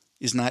Mondo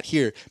is not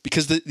here.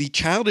 Because the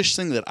childish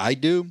thing that I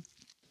do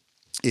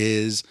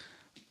is...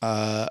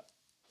 oh,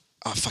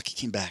 fuck, he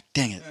came back.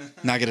 Dang it.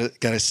 Now I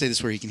gotta say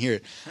this where he can hear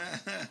it.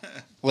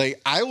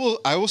 Like, I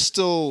will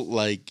still,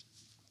 like,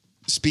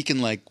 speak in,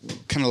 like,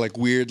 kind of, like,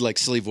 weird, like,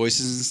 silly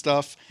voices and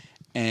stuff.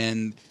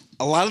 And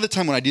a lot of the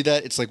time when I do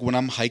that, it's like when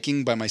I'm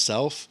hiking by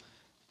myself,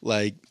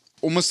 like...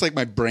 almost like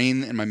my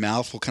brain and my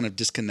mouth will kind of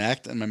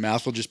disconnect, and my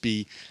mouth will just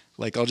be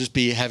like, I'll just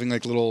be having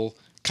like little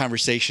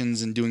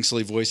conversations and doing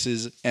silly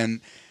voices.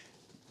 And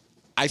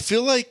I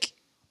feel like.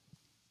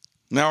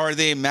 Now, are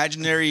they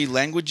imaginary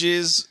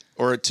languages,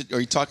 or are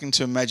you talking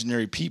to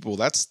imaginary people?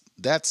 That's.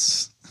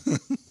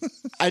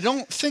 I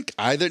don't think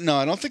either. No,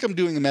 I don't think I'm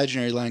doing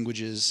imaginary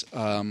languages.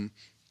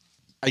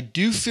 I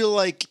do feel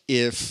like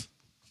if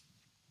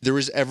there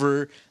was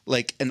ever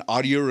like an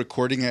audio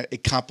recording, a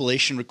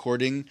compilation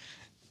recording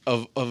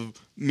of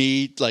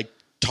me like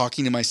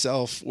talking to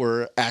myself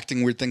or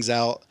acting weird things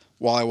out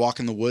while I walk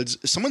in the woods,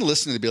 someone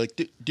listening to be like,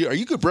 dude, are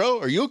you good, bro?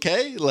 Are you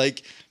okay?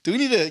 Like, do we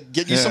need to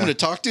get you someone to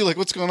talk to? Like,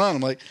 what's going on?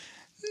 I'm like,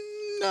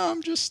 no,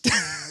 I'm just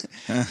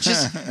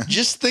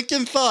just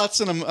thinking thoughts,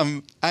 and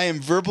I am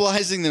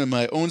verbalizing them in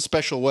my own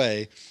special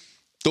way.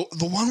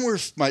 The one where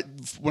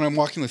when I'm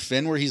walking with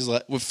Finn, where he's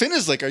like, Finn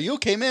is like, are you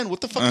okay, man?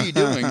 What the fuck are you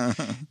doing?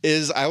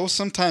 Is I will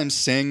sometimes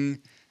sing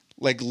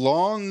like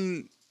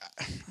long.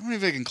 I don't know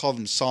if I can call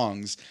them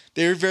songs.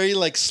 They're very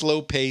like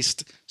slow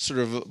paced sort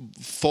of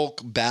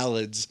folk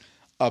ballads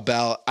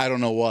about I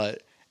don't know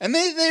what, and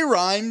they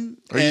rhyme.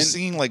 Are you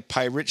singing like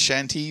pirate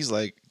shanties?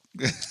 Like,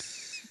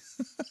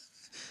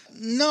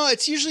 no,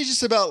 it's usually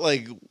just about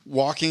like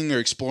walking or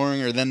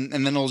exploring, and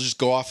then it'll just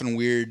go off in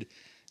weird,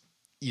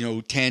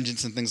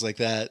 tangents and things like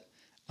that.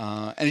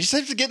 And you just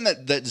have to get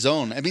in that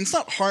zone. I mean, it's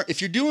not hard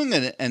if you're doing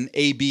an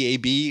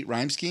A-B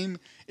rhyme scheme.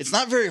 It's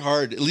not very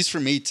hard, at least for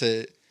me,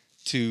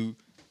 to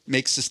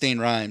make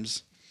sustained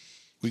rhymes.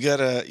 we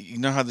gotta, you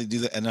know how they do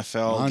the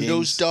NFL Mondo's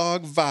games?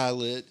 dog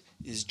Violet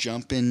is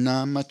jumping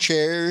on my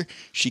chair.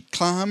 She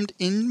climbed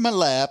in my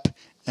lap,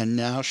 and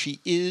now she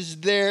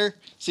is there.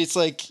 See, it's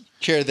like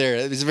chair there.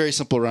 It's very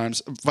simple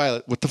rhymes.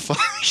 Violet, what the fuck?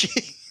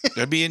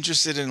 I'd be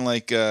interested in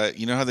like,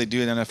 you know how they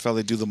do in NFL?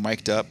 They do the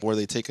mic'd up, where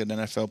they take an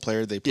NFL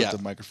player, they put Yeah.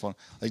 the microphone.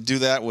 Like do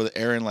that with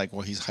Aaron, like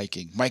while he's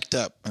hiking, mic'd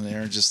up, and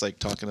Aaron just like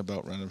talking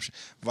about random shit.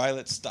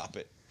 Violet, stop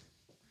it!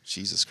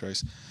 Jesus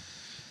Christ!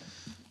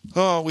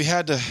 Oh, we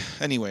had to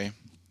anyway.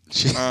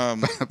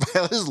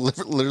 Violet is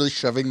literally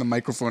shoving the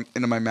microphone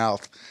into my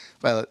mouth.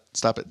 Violet,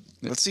 stop it.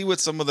 Let's see what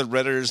some of the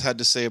Redditors had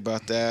to say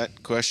about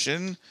that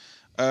question.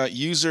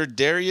 User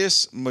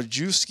Darius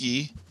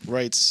Majewski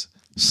writes...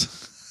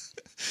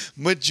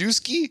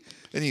 Majewski?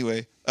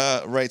 Anyway,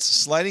 writes,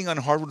 sliding on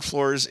hardwood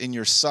floors in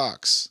your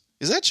socks.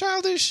 Is that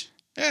childish?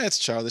 Yeah, it's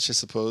childish, I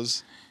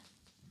suppose.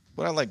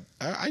 But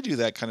I do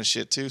that kind of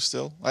shit too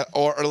still.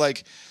 Or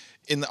like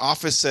in the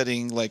office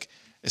setting, like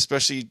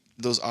especially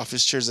those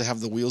office chairs that have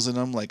the wheels in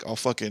them, like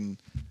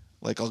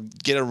I'll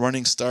get a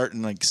running start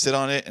and like sit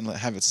on it and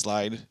have it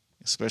slide,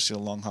 especially a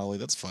long hallway.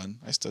 That's fun.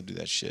 I still do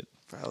that shit.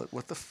 Violet,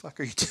 what the fuck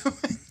are you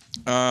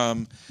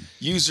doing?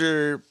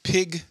 User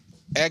Pig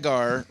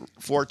Agar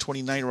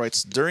 429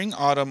 writes, during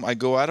autumn, I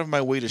go out of my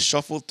way to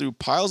shuffle through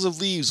piles of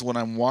leaves when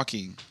I'm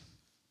walking.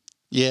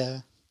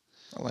 Yeah.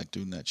 I like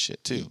doing that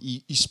shit too.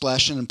 You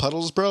splashing in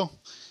puddles, bro?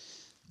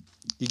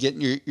 You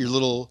getting your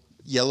little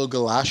yellow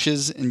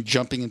galoshes and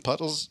jumping in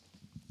puddles?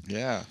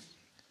 Yeah.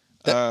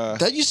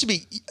 That used to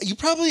be. You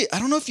probably. I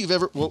don't know if you've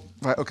ever. Well,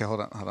 okay, hold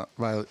on,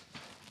 Violet.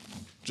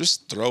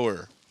 Just throw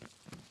her.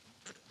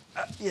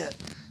 Yeah.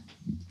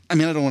 I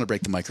mean, I don't want to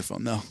break the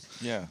microphone though.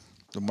 Yeah.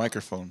 The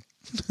microphone.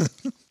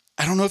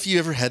 I don't know if you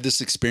ever had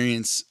this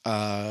experience,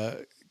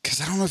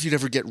 because I don't know if you'd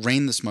ever get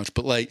rain this much,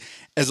 but like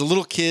as a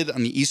little kid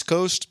on the East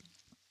Coast,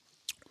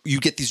 you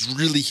get these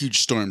really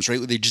huge storms, right?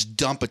 Where they just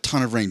dump a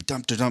ton of rain,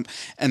 dump,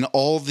 and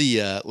all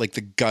the like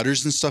the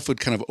gutters and stuff would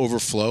kind of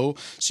overflow.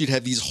 So you'd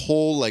have these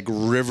whole like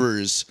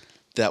rivers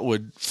that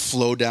would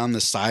flow down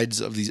the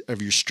sides of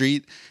your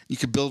street. You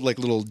could build like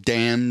little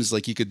dams,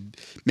 like you could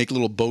make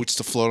little boats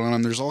to float on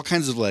them. There's all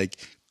kinds of like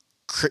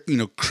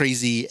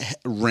crazy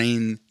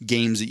rain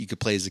games that you could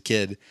play as a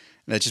kid.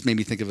 And that just made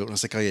me think of it when I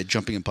was like, oh yeah,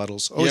 jumping in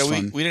puddles. Always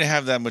fun. We didn't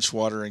have that much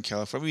water in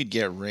California. We'd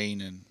get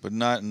rain, but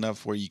not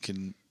enough where you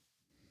can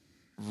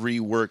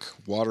rework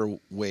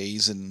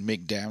waterways and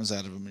make dams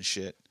out of them and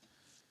shit.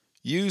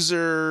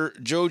 User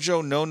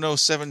Jojo Nono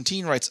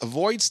 17 writes,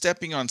 avoid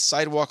stepping on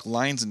sidewalk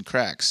lines and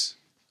cracks.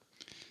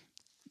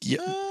 Yeah,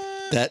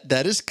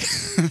 that is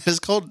that is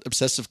called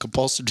obsessive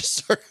compulsive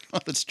disorder.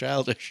 That's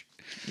childish.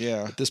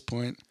 Yeah. At this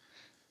point.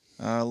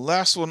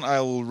 Last one I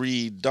will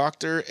read.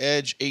 Dr.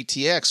 Edge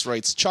ATX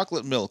writes,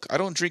 chocolate milk. I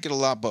don't drink it a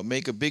lot, but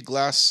make a big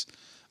glass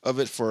of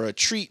it for a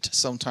treat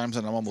sometimes,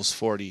 and I'm almost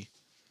 40.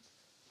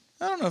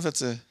 I don't know if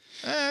that's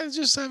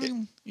just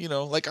having,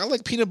 like I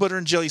like peanut butter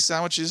and jelly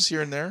sandwiches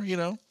here and there,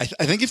 I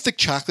think if the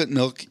chocolate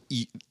milk,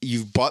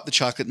 you've bought the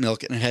chocolate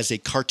milk and it has a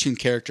cartoon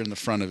character in the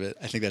front of it,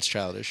 I think that's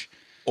childish.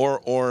 Or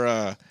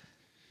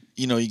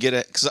you get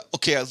it. Cause,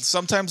 okay,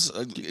 sometimes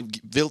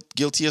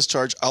guilty as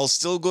charged. I'll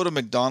still go to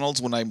McDonald's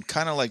when I'm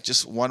kind of like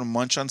just want to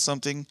munch on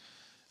something,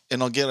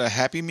 and I'll get a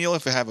Happy Meal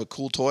if I have a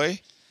cool toy.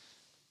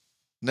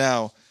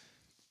 Now,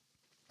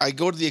 I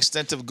go to the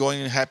extent of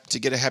going to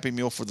get a Happy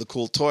Meal for the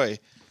cool toy.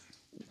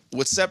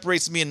 What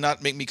separates me and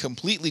not make me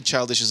completely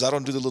childish is I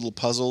don't do the little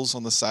puzzles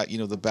on the side,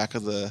 the back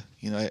of the,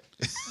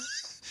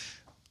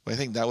 I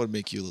think that would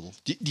make you a little.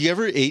 Do you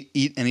ever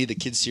eat any of the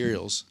kids'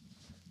 cereals?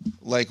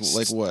 Like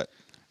what?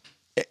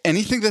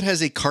 Anything that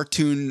has a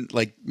cartoon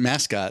like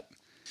mascot.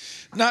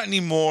 Not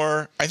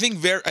anymore. I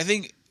think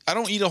I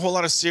don't eat a whole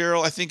lot of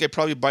cereal. I think I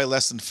probably buy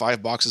less than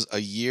 5 boxes a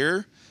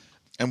year.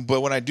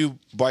 But when I do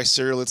buy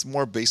cereal, it's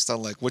more based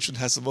on like which one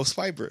has the most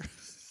fiber.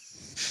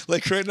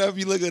 Like right now, if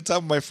you look at the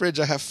top of my fridge,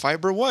 I have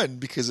Fiber One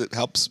because it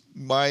helps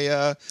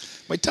my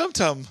my tum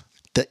tum.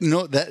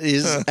 That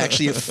is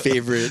actually a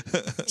favorite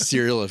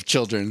cereal of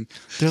children.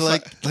 They're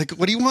like,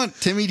 what do you want,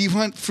 Timmy? Do you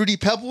want Fruity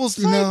Pebbles?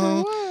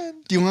 No. One.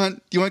 Do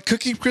you want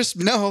Cookie Crisp?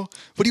 No.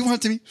 What do you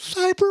want, Timmy?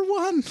 Fiber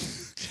One.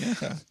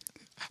 Yeah.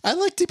 I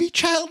like to be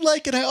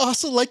childlike, and I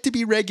also like to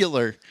be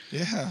regular.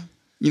 Yeah.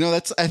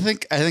 I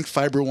think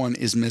Fiber One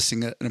is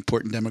missing an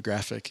important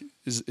demographic.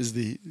 Is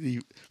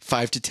the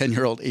 5 to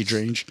 10-year-old age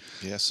range?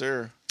 Yes,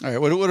 sir. All right.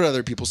 What are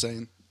other people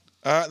saying?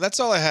 That's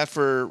all I had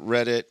for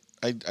Reddit.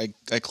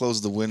 I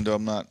closed the window.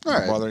 I'm not All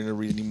right. bothering to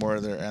read any more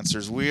of their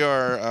answers. We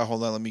are,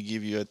 hold on, let me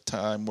give you a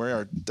time. We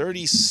are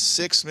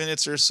 36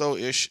 minutes or so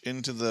ish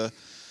into the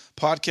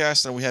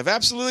podcast, and we have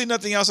absolutely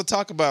nothing else to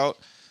talk about.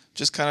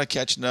 Just kind of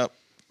catching up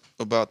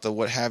about the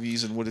what have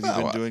yous and what have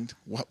you been doing.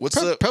 What's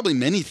Probably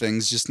many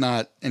things, just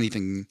not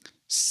anything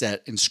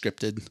set and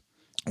scripted.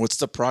 What's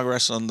the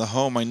progress on the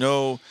home? I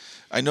know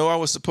I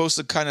was supposed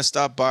to kind of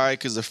stop by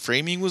because the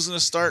framing was going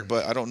to start,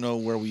 but I don't know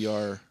where we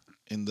are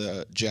in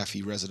the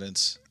Jaffe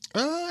residence.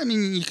 I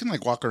mean, you can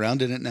like walk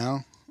around in it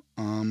now.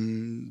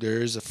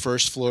 There's a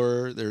first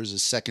floor. There's a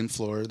second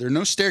floor. There are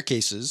no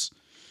staircases,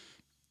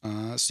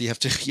 so you have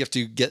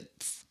to get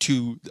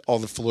to all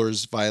the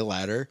floors via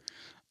ladder.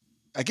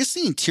 I guess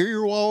the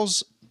interior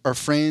walls are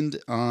framed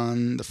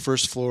on the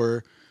first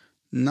floor,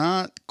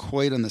 not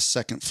quite on the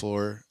second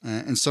floor,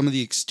 and some of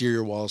the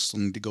exterior walls still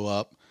need to go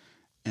up.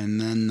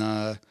 And then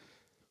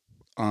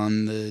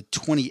on the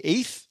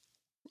 28th,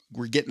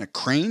 we're getting a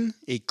crane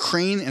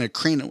and a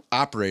crane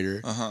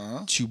operator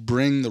to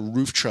bring the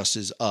roof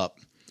trusses up.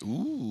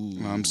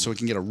 Ooh. So we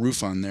can get a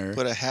roof on there.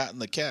 Put a hat in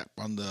the cap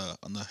on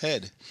the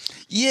head.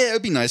 Yeah,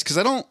 it'd be nice because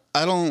I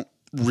don't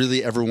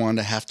really ever want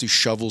to have to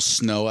shovel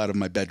snow out of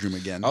my bedroom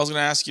again. I was going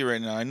to ask you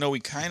right now. I know we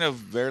kind of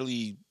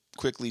very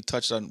quickly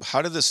touched on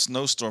how did the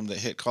snowstorm that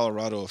hit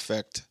Colorado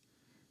affect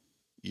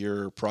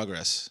your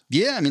progress?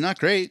 Yeah, I mean, not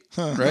great,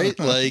 right?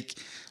 Like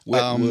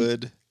Wet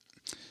wood.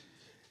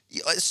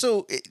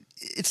 So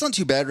it's not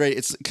too bad, right?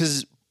 It's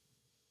because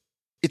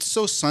it's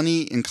so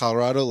sunny in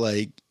Colorado.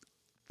 Like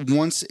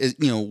once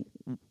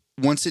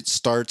it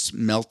starts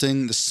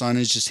melting, the sun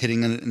is just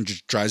hitting on it and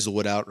just dries the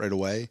wood out right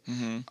away.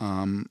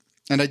 Mm-hmm.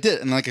 And I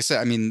did. And like I said,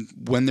 I mean,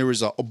 when there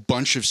was a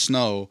bunch of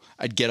snow,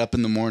 I'd get up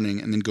in the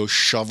morning and then go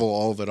shovel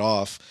all of it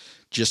off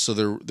just so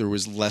there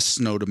was less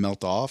snow to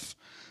melt off.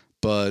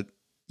 But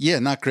yeah,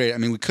 not great. I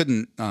mean, we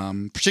couldn't,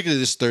 particularly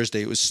this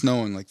Thursday, it was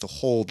snowing like the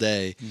whole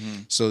day.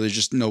 Mm-hmm. So there's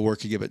just no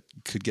work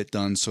could get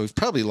done. So we've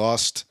probably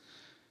lost,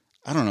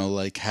 I don't know,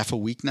 like half a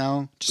week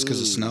now just because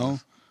of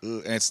snow.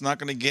 And it's not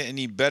going to get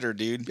any better,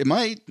 dude. It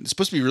might. It's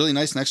supposed to be really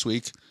nice next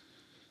week.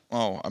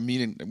 Oh, I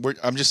mean,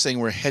 I'm just saying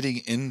we're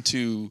heading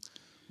into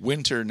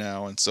winter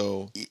now, and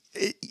so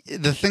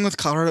the thing with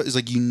Colorado is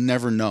like you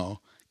never know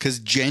because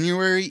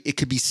January it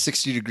could be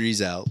 60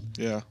 degrees out.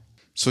 Yeah,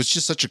 so it's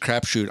just such a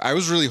crapshoot. I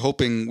was really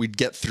hoping we'd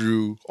get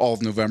through all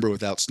of November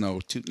without snow.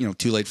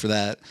 Too late for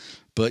that.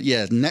 But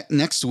yeah,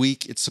 next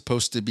week it's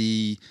supposed to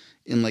be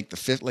in like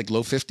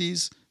low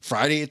 50s.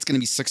 Friday it's going to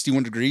be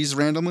 61 degrees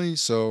randomly.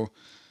 So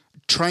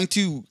trying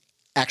to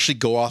actually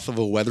go off of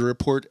a weather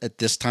report at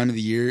this time of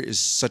the year is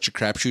such a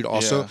crapshoot.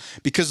 Also,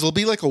 because there'll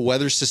be like a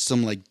weather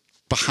system like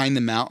behind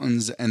the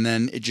mountains, and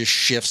then it just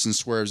shifts and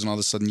swerves, and all of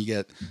a sudden you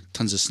get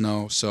tons of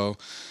snow. So,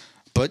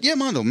 but yeah,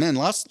 Mondo, man,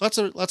 lots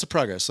of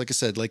progress. Like I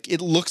said, like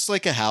it looks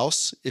like a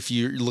house if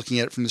you're looking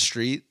at it from the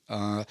street.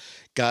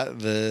 Got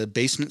the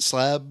basement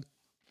slab,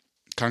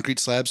 concrete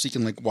slab, so you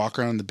can like walk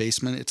around the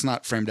basement. It's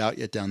not framed out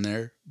yet down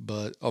there,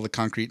 but all the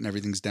concrete and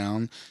everything's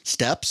down.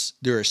 Steps,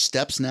 there are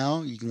steps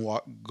now. You can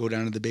go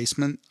down to the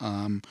basement.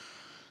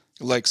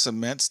 Like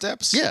cement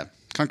steps. Yeah,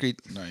 concrete.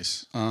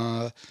 Nice.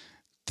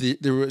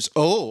 There was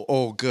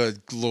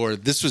good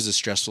Lord, this was a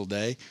stressful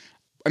day.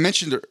 I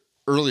mentioned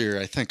earlier,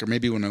 I think, or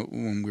maybe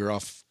when we were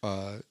off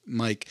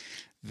mic,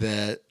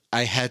 that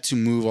I had to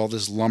move all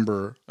this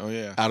lumber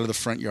out of the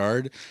front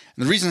yard.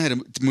 And the reason I had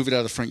to move it out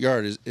of the front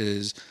yard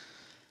is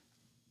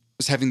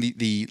having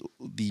the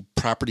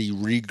property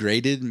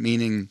regraded,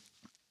 meaning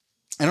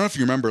I don't know if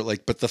you remember,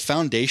 like, but the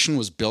foundation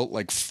was built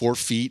like 4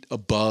 feet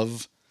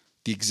above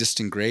the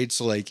existing grade.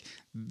 So like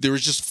there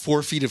was just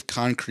 4 feet of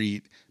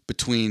concrete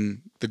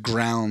between the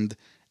ground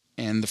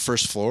and the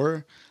first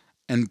floor.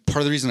 And part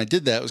of the reason I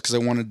did that was because I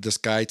wanted this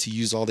guy to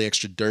use all the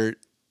extra dirt.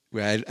 I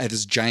had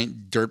this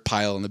giant dirt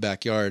pile in the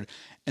backyard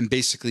and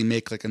basically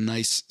make like a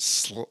nice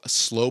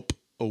slope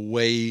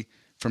away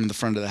from the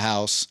front of the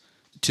house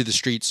to the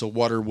street so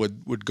water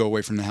would go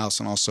away from the house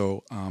and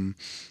also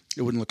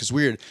it wouldn't look as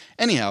weird.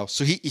 Anyhow,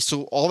 so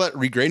all that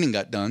regrading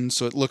got done,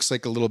 so it looks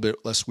like a little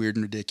bit less weird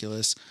and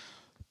ridiculous.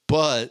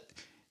 But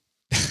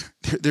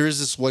there is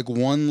this like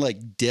one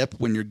like dip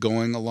when you're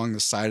going along the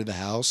side of the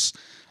house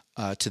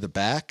to the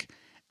back,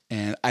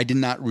 and I did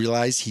not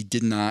realize he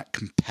did not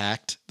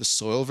compact the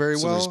soil very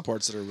well. So there's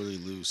parts that are really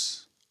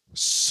loose.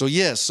 So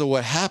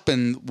what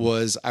happened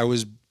was I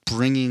was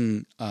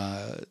bringing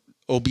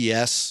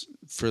OBS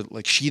for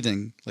like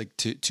sheathing, like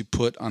to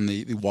put on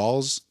the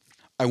walls.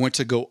 I went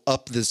to go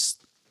up this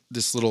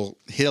little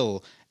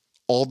hill.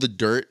 All the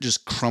dirt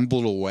just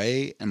crumbled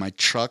away, and my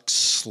truck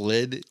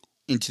slid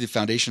into the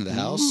foundation of the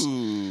house.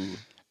 Ooh.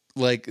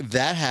 Like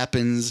that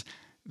happens.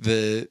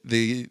 The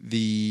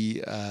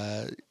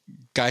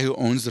guy who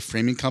owns the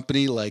framing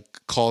company like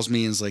calls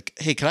me and is like,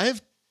 "Hey, can I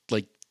have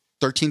like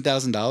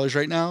 $13,000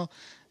 right now?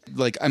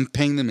 Like I'm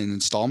paying them in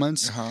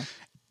installments." Uh-huh.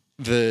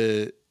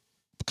 The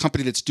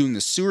company that's doing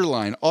the sewer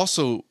line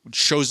also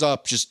shows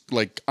up just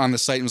like on the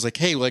site and was like,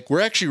 hey, like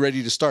we're actually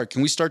ready to start.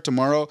 Can we start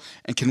tomorrow?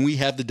 And can we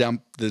have the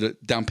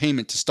down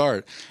payment to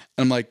start?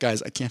 And I'm like,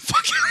 guys, I can't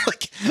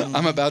fucking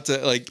I'm about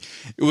to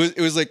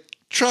it was like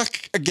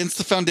truck against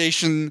the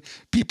foundation.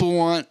 People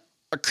want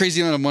a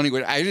crazy amount of money.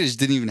 I just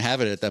didn't even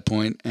have it at that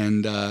point.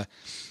 And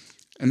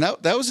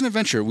that was an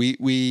adventure.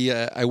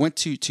 I went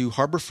to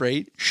Harbor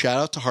Freight. Shout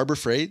out to Harbor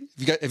Freight.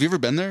 Have you ever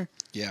been there?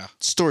 Yeah.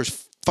 Store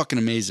is fucking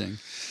amazing.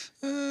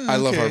 I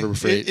love Harbor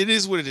Freight. It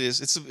is what it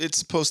is. It's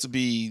supposed to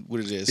be what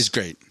it is. It's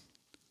great.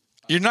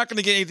 You're not going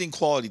to get anything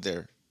quality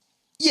there.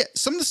 Yeah,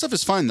 some of the stuff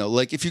is fine though.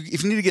 Like if you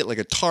need to get like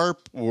a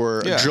tarp or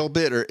a drill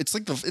bit, or it's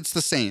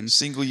the same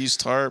single use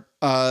tarp,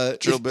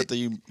 drill bit that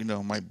you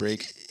might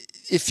break.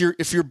 If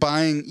you're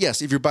buying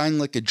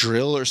like a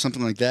drill or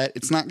something like that,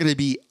 it's not going to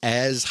be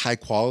as high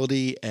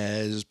quality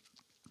as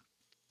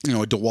a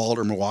DeWalt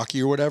or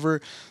Milwaukee or whatever.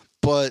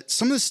 But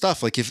some of the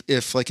stuff, like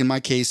if like in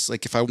my case,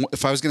 like if I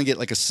was going to get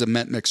like a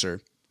cement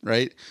mixer,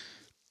 right,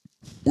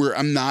 where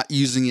I'm not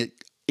using it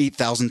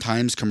 8,000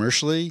 times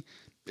commercially,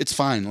 it's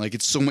fine. Like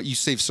it's so much, you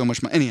save so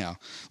much money. Anyhow,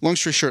 long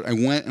story short, I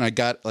went and I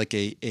got like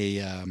a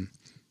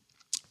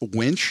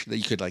winch that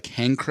you could like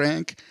hang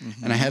crank,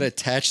 and I had to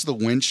attach the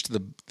winch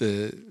to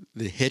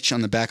the hitch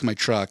on the back of my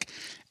truck,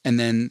 and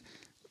then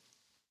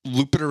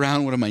loop it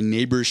around one of my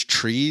neighbor's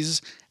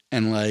trees,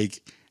 and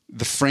like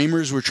the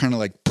framers were trying to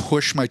like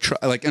push my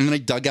truck, like, and then I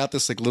dug out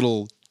this like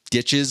little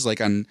ditches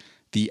like on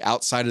the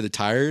outside of the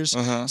tires.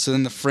 So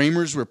then the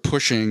framers were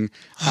pushing,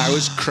 I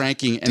was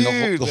cranking, and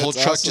the whole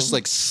truck just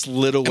like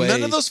slid away. And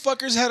none of those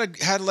fuckers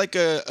had like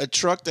a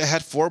truck that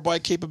had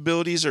 4x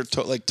capabilities or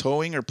like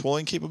towing or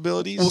pulling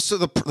capabilities. Well, so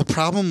the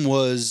problem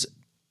was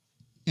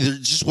there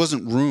just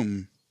wasn't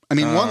room. I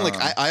mean, one, like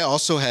I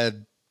also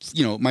had,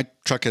 my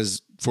truck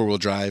has 4-wheel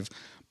drive,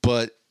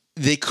 but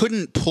they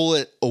couldn't pull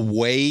it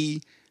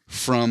away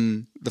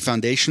from the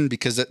foundation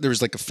because there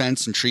was like a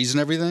fence and trees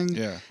and everything.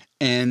 Yeah.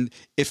 And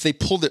if they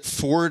pulled it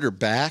forward or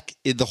back,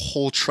 the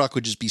whole truck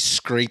would just be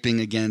scraping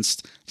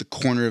against the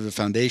corner of the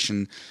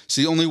foundation.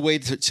 So the only way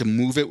to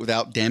move it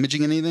without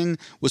damaging anything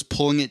was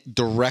pulling it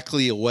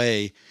directly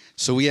away.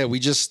 So we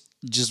just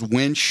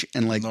winch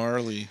and like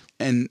gnarly.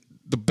 And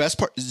the best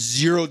part,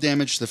 0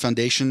 damage to the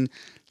foundation,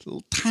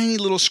 tiny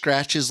little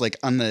scratches like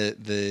on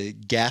the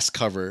gas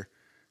cover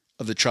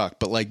of the truck,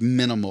 but like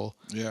minimal.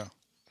 Yeah.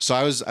 So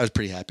I was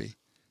pretty happy.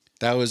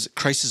 That was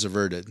crisis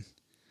averted.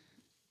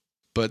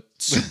 But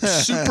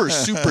super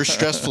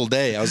stressful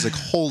day. I was like,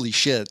 holy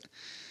shit.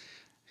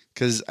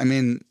 Because, I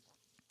mean,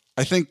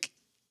 I think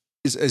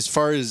as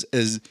far as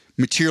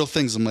material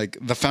things, I'm like,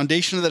 the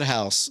foundation of that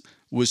house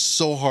was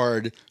so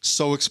hard,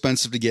 so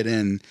expensive to get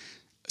in.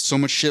 So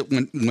much shit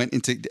went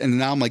into, and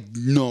now I'm like,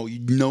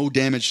 no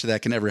damage to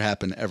that can ever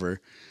happen, ever.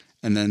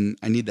 And then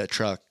I need that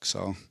truck.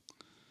 So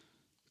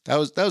that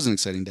was an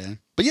exciting day.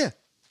 But yeah.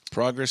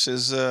 Progress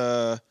is,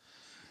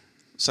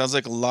 sounds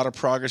like a lot of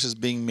progress is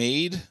being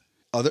made.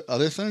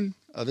 Other thing,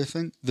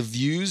 the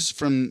views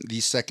from the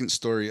second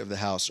story of the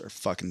house are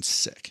fucking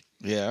sick.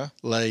 Yeah.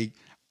 Like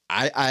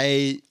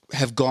I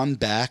have gone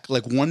back,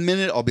 like 1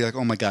 minute I'll be like,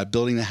 oh my God,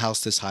 building a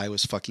house this high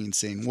was fucking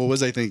insane. What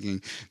was I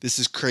thinking? This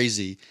is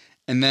crazy.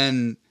 And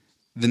then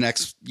the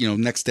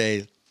next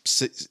day,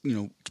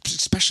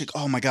 especially,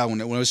 oh my God,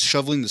 when I was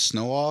shoveling the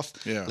snow off,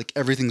 like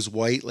everything's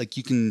white. Like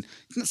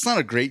it's not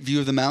a great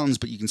view of the mountains,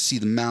 but you can see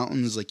the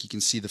mountains, like you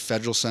can see the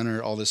Federal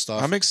Center, all this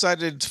stuff. I'm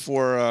excited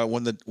for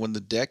when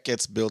the deck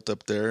gets built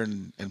up there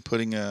and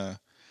putting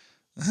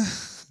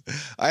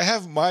I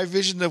have my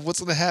vision of what's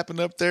going to happen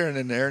up there, and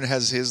then Aaron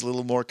has his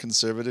little more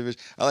conservative.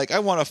 I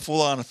want a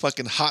full-on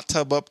fucking hot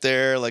tub up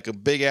there, like a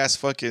big-ass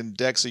fucking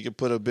deck so you can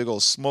put a big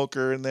old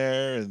smoker in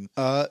there. And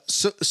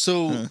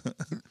So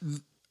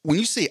when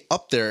you say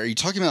up there, are you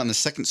talking about on the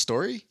second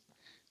story?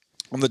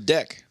 On the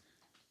deck.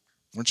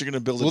 Weren't you going to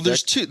build a deck? Well,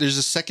 there's two. There's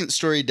a second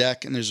story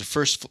deck and there's a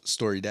first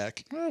story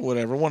deck.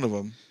 Whatever, one of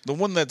them. The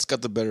one that's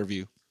got the better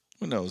view.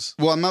 Who knows?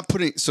 Well, I'm not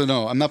putting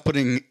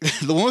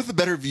the one with the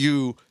better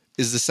view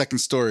is the second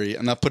story.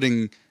 I'm not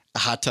putting a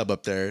hot tub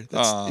up there.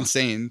 That's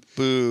insane.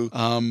 Boo.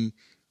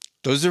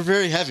 Those are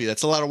very heavy.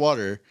 That's a lot of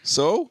water.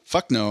 So?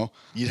 Fuck no.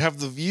 You'd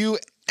have the view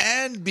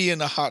and be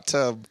in a hot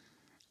tub.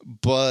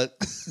 But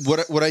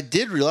what I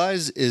did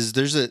realize is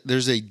there's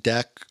a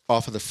deck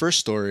off of the first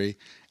story,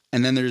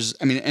 and then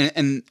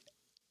and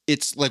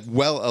it's like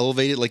well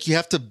elevated. Like you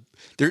have to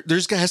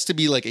has to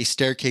be like a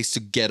staircase to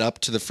get up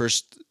to the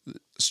first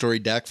story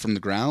deck from the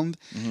ground.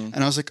 And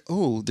I was like,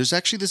 oh, there's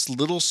actually this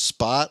little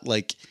spot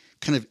like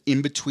kind of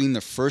in between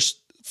the first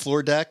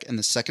floor deck and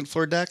the second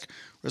floor deck,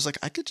 where it's like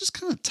I could just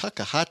kind of tuck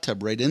a hot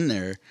tub right in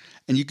there,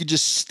 and you could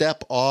just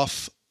step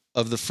off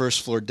of the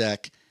first floor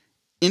deck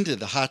into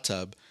the hot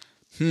tub.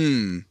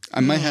 I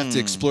might have to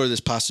explore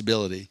this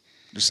possibility.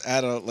 Just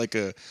add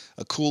a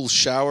cool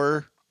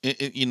shower,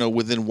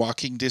 within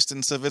walking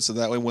distance of it, so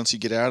that way once you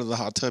get out of the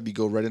hot tub, you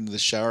go right into the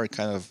shower and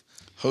kind of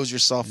hose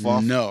yourself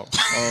off. No.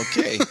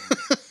 Okay.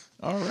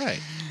 All right.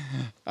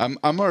 I'm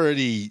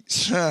already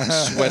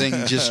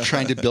sweating just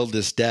trying to build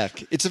this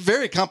deck. It's a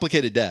very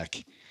complicated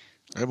deck.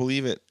 I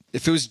believe it.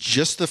 If it was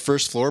just the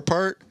first floor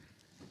part,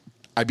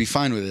 I'd be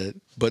fine with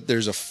it. But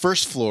there's a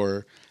first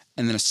floor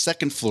and then a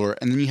second floor,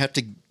 and then you have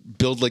to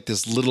build like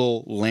this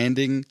little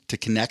landing to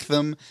connect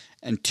them,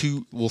 and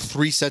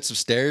 3 sets of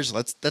stairs.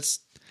 That's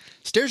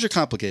stairs are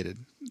complicated.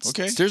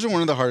 Okay. Stairs are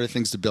one of the harder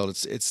things to build.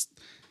 It's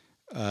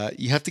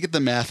you have to get the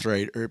math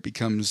right, or it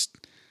becomes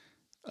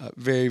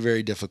very,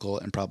 very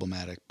difficult and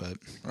problematic. But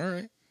all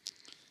right.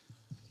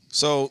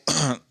 So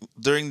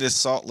during this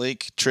Salt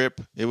Lake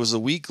trip, it was a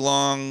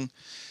week-long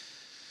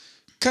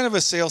kind of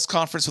a sales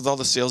conference with all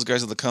the sales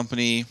guys of the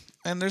company.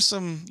 And there's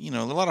some,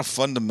 a lot of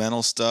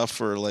fundamental stuff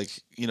for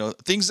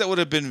things that would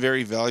have been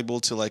very valuable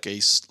to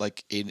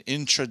an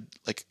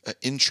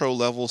intro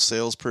level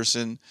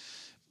salesperson.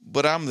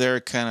 But I'm there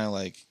kind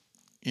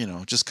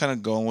of just kind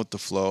of going with the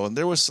flow. And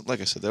there was,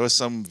 like I said, there was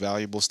some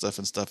valuable stuff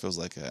and stuff. It was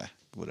like,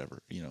 whatever,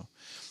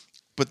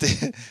 But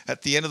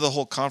at the end of the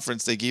whole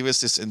conference, they gave us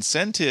this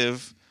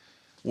incentive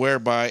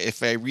whereby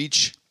if I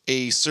reach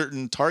a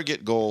certain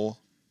target goal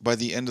by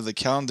the end of the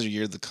calendar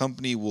year, the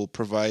company will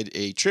provide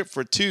a trip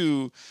for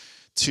 2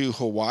 to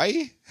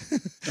Hawaii.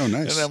 Oh,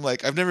 nice. And I'm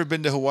like, I've never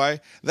been to Hawaii.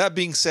 That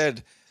being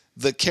said,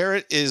 the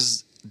carrot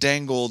is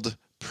dangled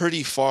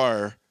pretty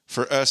far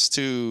for us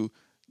to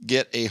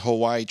get a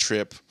Hawaii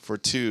trip for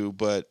 2,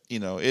 but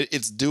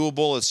it's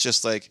doable. It's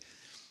just like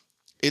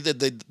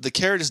the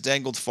carrot is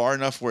dangled far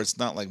enough where it's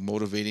not like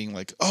motivating,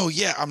 like, oh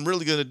yeah, I'm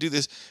really going to do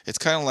this. It's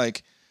kind of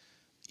like,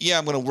 yeah,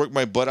 I'm going to work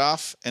my butt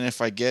off. And if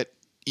I get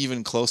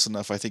even close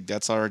enough, I think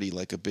that's already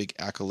like a big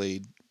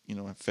accolade,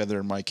 a feather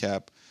in my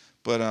cap.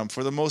 But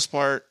for the most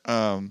part,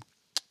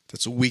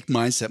 that's a weak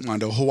mindset,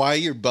 Mondo.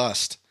 Hawaii or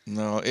bust.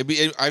 No,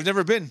 I've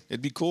never been.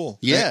 It'd be cool.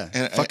 Yeah,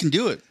 fucking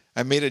do it.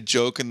 I made a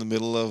joke in the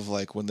middle of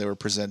like when they were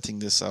presenting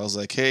this. I was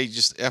like, hey,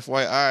 just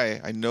FYI,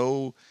 I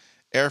know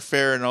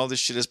airfare and all this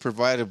shit is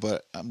provided,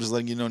 but I'm just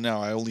letting you know now,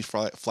 I only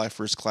fly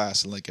first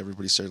class. And like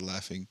everybody started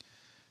laughing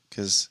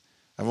because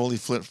I've only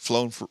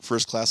flown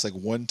first class like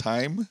one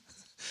time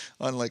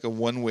on like a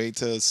one-way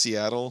to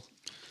Seattle.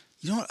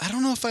 You know what? I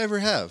don't know if I ever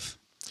have.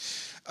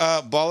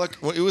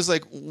 Bollock. It was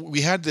like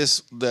we had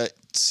the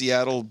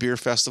Seattle Beer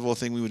Festival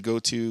thing we would go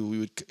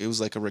to. It was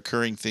like a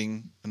recurring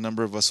thing. A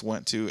number of us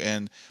went to,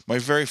 and my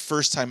very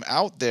first time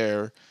out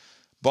there,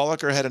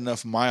 Bollocker had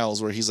enough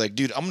miles where he's like,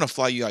 "Dude, I'm gonna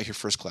fly you out here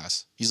first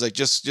class." He's like,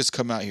 "Just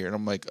come out here," and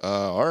I'm like,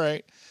 "All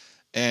right."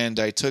 And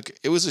I took.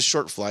 It was a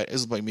short flight. It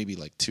was like maybe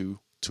like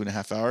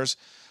 2.5 hours,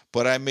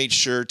 but I made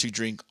sure to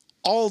drink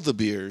all the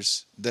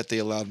beers that they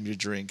allowed me to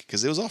drink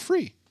because it was all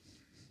free.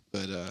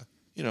 But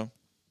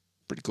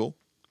pretty cool.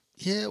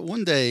 Yeah,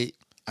 one day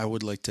I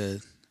would like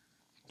to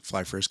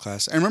fly first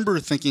class. I remember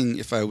thinking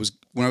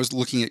when I was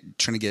looking at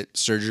trying to get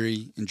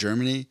surgery in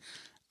Germany,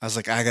 I was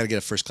like, I got to get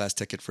a first class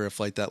ticket for a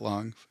flight that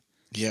long.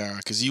 Yeah,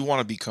 because you want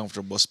to be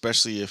comfortable,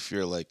 especially if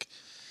you're like,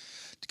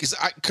 because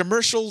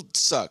commercial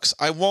sucks.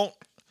 I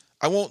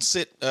won't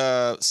sit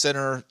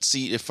center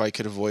seat if I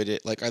could avoid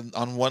it. Like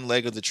on one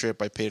leg of the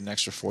trip, I paid an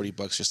extra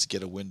 $40 just to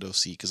get a window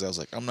seat because I was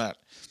like, I'm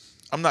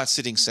not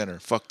sitting center.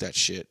 Fuck that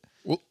shit.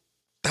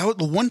 That was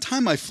the one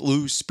time I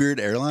flew Spirit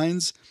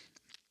Airlines,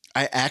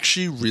 I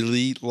actually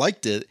really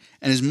liked it.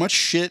 And as much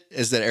shit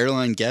as that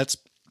airline gets,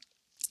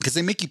 because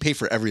they make you pay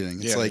for everything.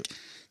 It's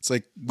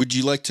like, would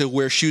you like to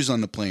wear shoes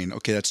on the plane?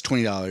 Okay, that's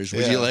 $20.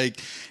 Would you like?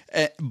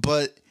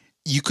 But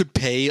you could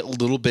pay a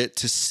little bit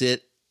to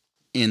sit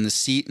in the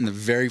seat in the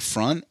very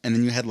front, and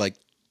then you had like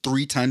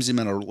 3 times the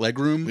amount of leg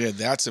room. Yeah,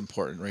 that's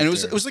important, right? And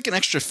it was like an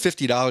extra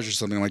 $50 or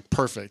something. Like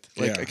perfect.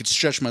 Like I could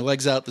stretch my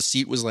legs out. The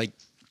seat was like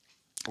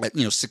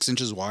 6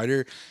 inches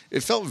wider.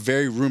 It felt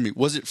very roomy.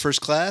 Was it first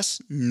class?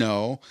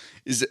 No.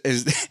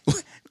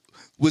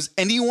 Was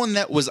anyone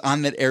that was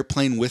on that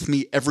airplane with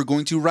me ever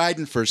going to ride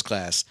in first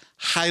class?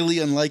 Highly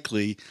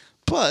unlikely.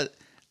 But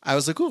I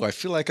was like, "Ooh, I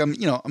feel like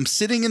I'm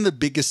sitting in the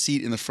biggest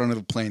seat in the front of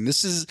the plane.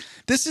 This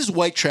is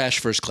white trash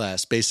first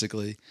class,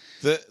 basically."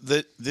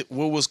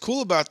 What was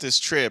cool about this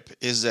trip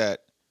is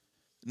that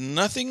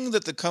nothing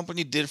that the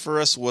company did for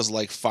us was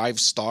like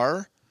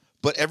 5-star,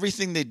 but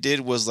everything they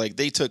did was like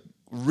they took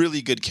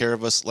really good care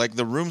of us. Like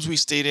the rooms we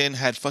stayed in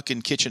had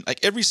fucking kitchen. Like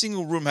every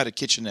single room had a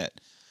kitchenette.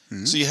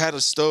 Mm-hmm. So you had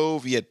a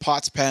stove, you had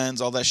pots, pans,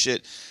 all that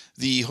shit.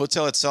 The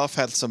hotel itself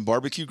had some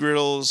barbecue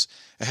grills.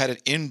 It had an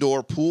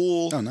indoor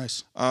pool. Oh,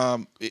 nice.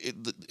 And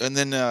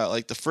then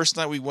like the first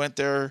night we went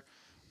there,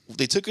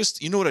 they took us.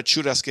 You know what a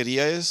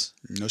churrascaria is?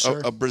 No,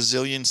 sir. A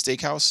Brazilian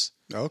steakhouse.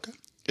 Oh, okay.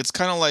 It's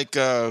kind of like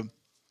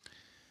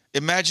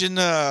imagine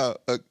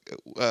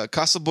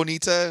Casa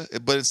Bonita,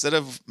 but instead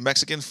of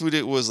Mexican food,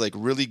 it was like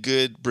really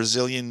good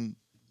Brazilian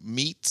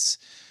meats.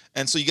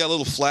 And so you got a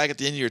little flag at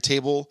the end of your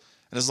table.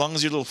 And as long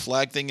as your little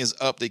flag thing is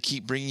up, they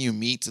keep bringing you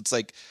meats. It's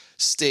like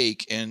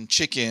steak and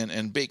chicken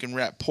and bacon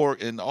wrapped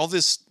pork and all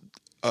this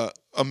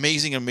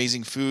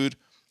amazing food.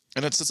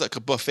 And it's just like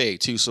a buffet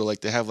too. So like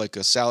they have like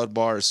a salad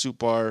bar, a soup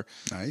bar,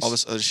 nice. All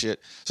this other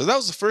shit. So that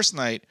was the first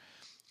night.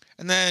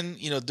 And then,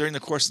 during the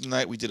course of the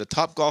night, we did a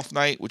Topgolf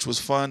night, which was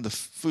fun. The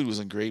food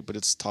wasn't great, but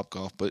it's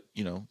Topgolf. But,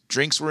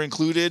 drinks were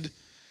included.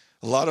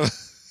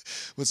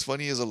 What's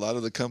funny is a lot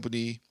of the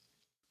company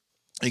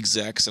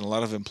execs and a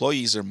lot of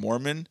employees are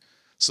Mormon,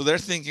 so they're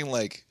thinking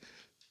like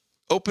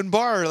open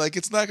bar, like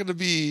it's not going to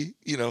be,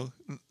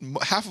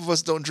 half of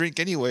us don't drink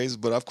anyways,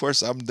 but of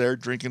course I'm there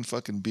drinking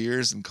fucking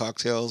beers and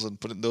cocktails and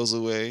putting those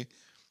away.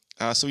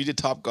 So we did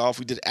Top Golf,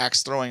 we did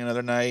axe throwing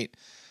another night.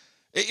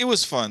 It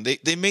was fun.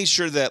 They made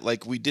sure that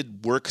like we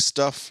did work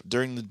stuff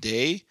during the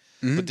day,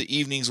 but the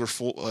evenings were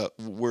full.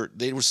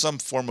 They were some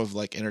form of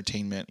like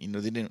entertainment.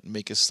 They didn't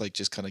make us like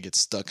just kind of get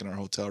stuck in our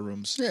hotel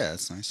rooms. Yeah,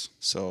 that's nice.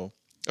 So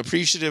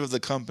appreciative of the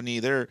company.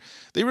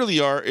 They really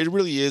are. It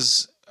really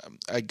is.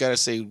 I gotta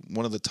say,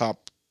 one of the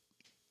top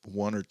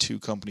 1 or 2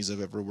 companies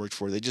I've ever worked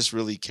for. They just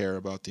really care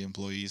about the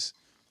employees.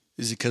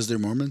 Is it because they're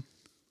Mormon?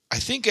 I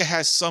think it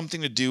has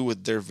something to do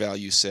with their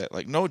value set.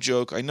 Like, no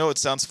joke. I know it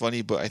sounds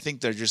funny, but I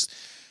think they're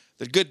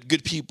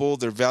good people.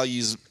 Their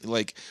values,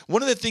 like,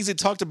 one of the things they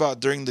talked about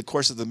during the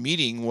course of the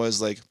meeting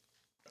was like,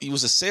 it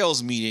was a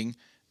sales meeting,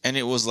 and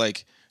it was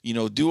like,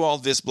 do all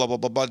this, blah, blah,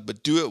 blah, blah,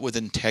 but do it with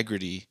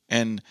integrity.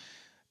 And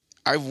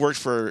I've worked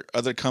for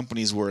other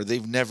companies where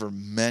they've never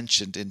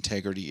mentioned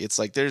integrity. It's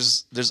like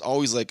there's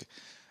always like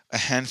a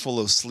handful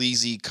of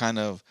sleazy kind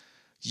of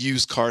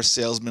used car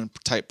salesman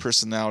type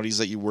personalities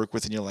that you work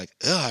with, and you're like,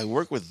 ugh, I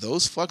work with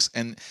those fucks,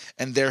 and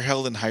they're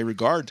held in high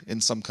regard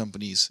in some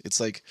companies. It's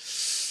like,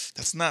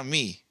 that's not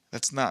me.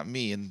 That's not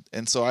me.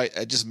 And so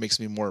it just makes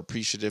me more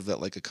appreciative that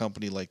like a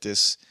company like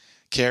this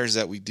cares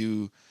that we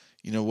do,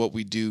 what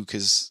we do,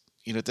 because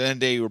at the end of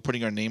the day, we're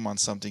putting our name on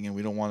something, and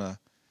we don't want to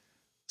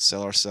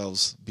sell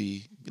ourselves.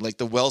 Be like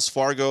the Wells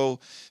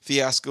Fargo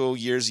fiasco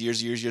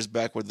years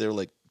back, where they're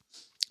like,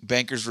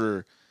 bankers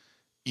were,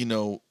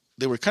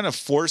 they were kind of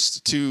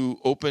forced to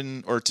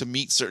open or to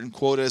meet certain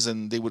quotas,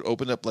 and they would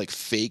open up like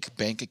fake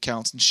bank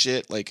accounts and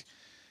shit. Like,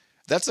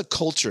 that's a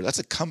culture. That's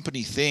a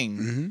company thing.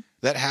 Mm-hmm.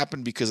 That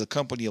happened because a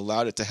company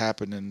allowed it to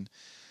happen. And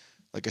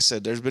like I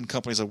said, there's been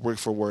companies I've worked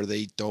for where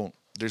they don't.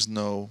 There's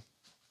no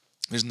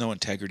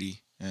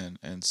integrity.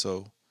 And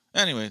so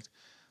anyway,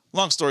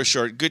 long story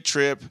short, good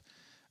trip.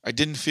 I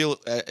didn't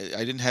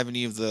have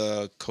any of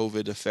the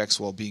COVID effects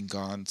while being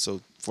gone.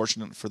 So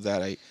fortunate for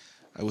that, I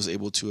was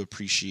able to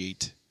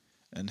appreciate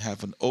and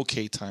have an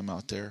okay time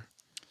out there.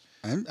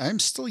 I'm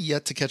still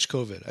yet to catch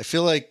COVID. I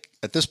feel like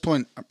at this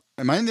point,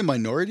 am I in the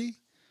minority?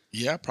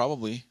 Yeah,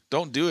 probably.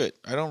 Don't do it.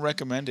 I don't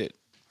recommend it.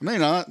 I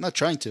mean, not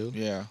trying to.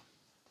 Yeah.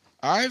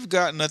 I've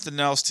got nothing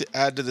else to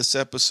add to this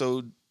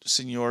episode.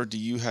 Senor, do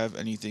you have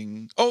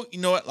anything? Oh, you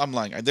know what? I'm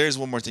lying. There's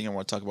one more thing I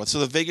want to talk about. So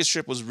the Vegas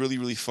trip was really,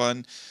 really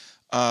fun.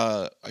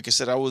 Like I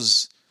said, I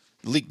was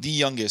the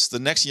youngest. The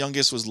next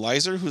youngest was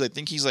Lizer, who I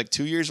think he's like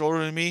 2 years older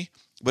than me.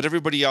 But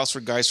everybody else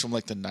were guys from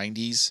like the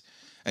 90s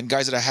and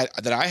guys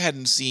that I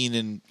hadn't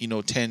seen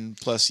in 10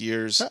 plus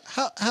years.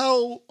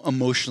 How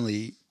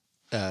emotionally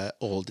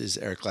old is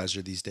Eric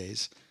Lizer these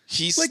days?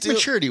 He's like still,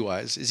 maturity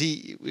wise. Is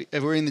he?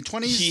 We're in the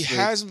 20s. He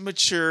has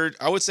matured.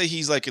 I would say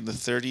he's like in the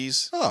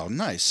 30s. Oh,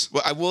 nice.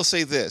 Well, I will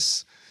say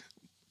this,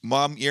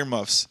 mom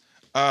earmuffs.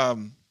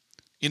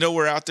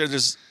 We're out there.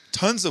 There's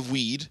tons of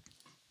weed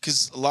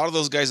because a lot of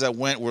those guys that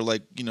went were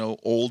like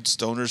old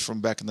stoners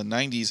from back in the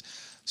 90s.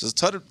 So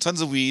there's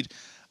tons of weed.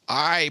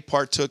 I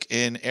partook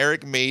in.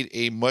 Eric made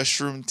a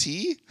mushroom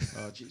tea.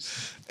 Oh,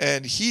 jeez.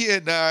 And he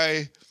and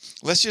I,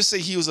 let's just say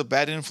he was a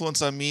bad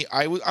influence on me.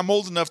 I'm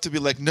old enough to be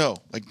like, no,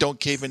 like don't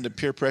cave into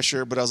peer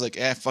pressure. But I was like,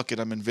 fuck it,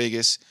 I'm in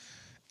Vegas.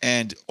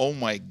 And oh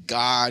my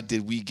God,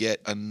 did we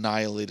get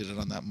annihilated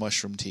on that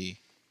mushroom tea.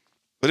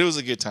 But it was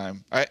a good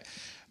time.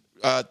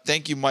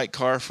 Thank you, Mike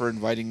Carr, for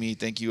inviting me.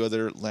 Thank you,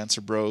 other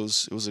Lancer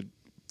Bros.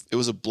 It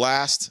was a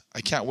blast.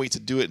 I can't wait to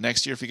do it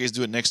next year. If you guys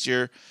do it next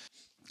year,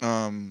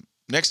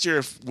 next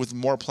year with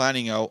more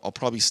planning, I'll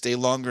probably stay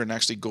longer and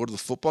actually go to the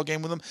football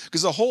game with them.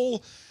 Because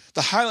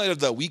the highlight of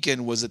that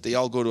weekend was that they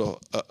all go to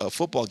a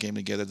football game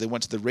together. They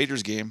went to the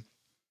Raiders game.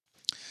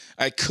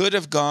 I could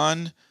have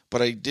gone,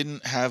 but I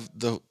didn't have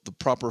the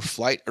proper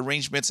flight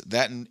arrangements.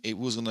 It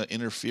was going to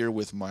interfere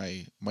with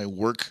my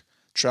work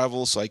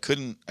travel, so I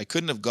couldn't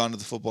have gone to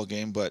the football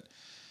game. But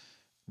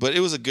it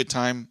was a good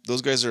time.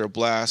 Those guys are a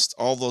blast.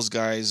 All those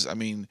guys. I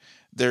mean,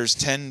 there's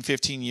 10,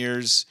 15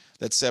 years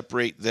that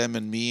separate them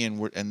and me,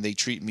 and they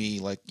treat me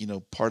like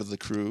part of the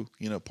crew,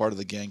 part of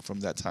the gang from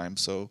that time.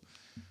 So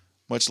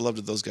much love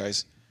to those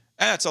guys.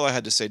 And that's all I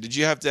had to say. Did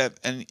you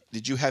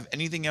have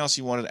anything else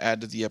you wanted to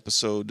add to the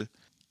episode?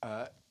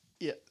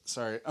 Yeah,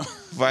 sorry.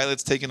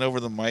 Violet's taking over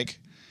the mic.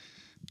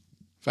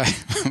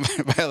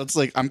 Violet's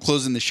like, I'm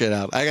closing the shit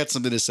out. I got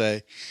something to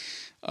say.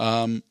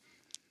 No,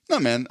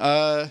 man.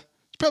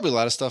 It's probably a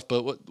lot of stuff,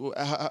 but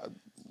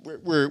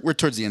we're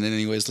towards the end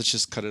anyways. Let's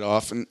just cut it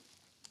off, and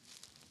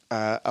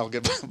I'll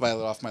get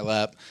Violet off my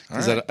lap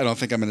because I don't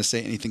think I'm going to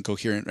say anything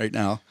coherent right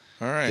now.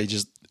 All right. They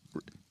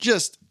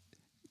just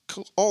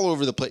all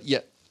over the place. Yeah.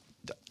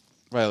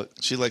 Violet.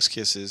 She likes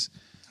kisses.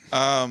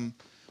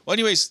 Well,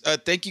 anyways,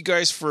 thank you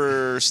guys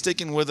for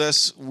sticking with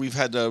us. We've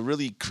had a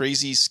really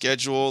crazy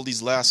schedule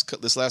this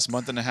last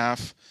month and a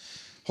half.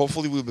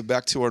 Hopefully, we'll be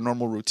back to our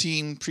normal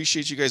routine.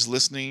 Appreciate you guys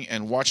listening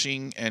and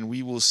watching, and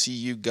we will see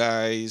you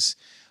guys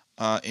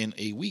in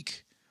a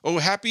week. Oh,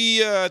 happy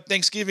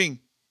Thanksgiving.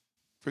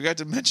 Forgot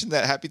to mention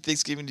that. Happy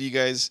Thanksgiving to you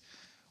guys.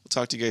 We'll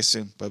talk to you guys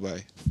soon.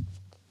 Bye-bye.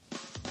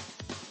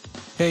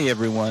 Hey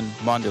everyone,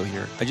 Mondo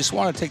here. I just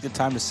want to take the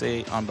time to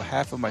say on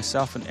behalf of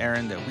myself and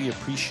Aaron that we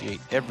appreciate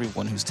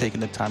everyone who's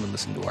taken the time to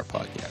listen to our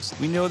podcast.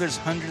 We know there's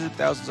hundreds of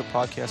thousands of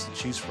podcasts to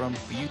choose from,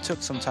 but you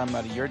took some time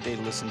out of your day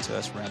to listen to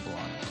us ramble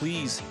on.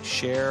 Please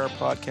share our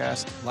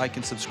podcast, like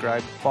and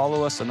subscribe,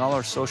 follow us on all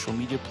our social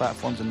media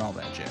platforms and all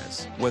that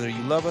jazz. Whether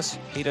you love us,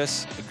 hate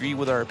us, agree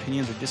with our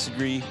opinions or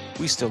disagree,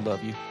 we still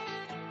love you.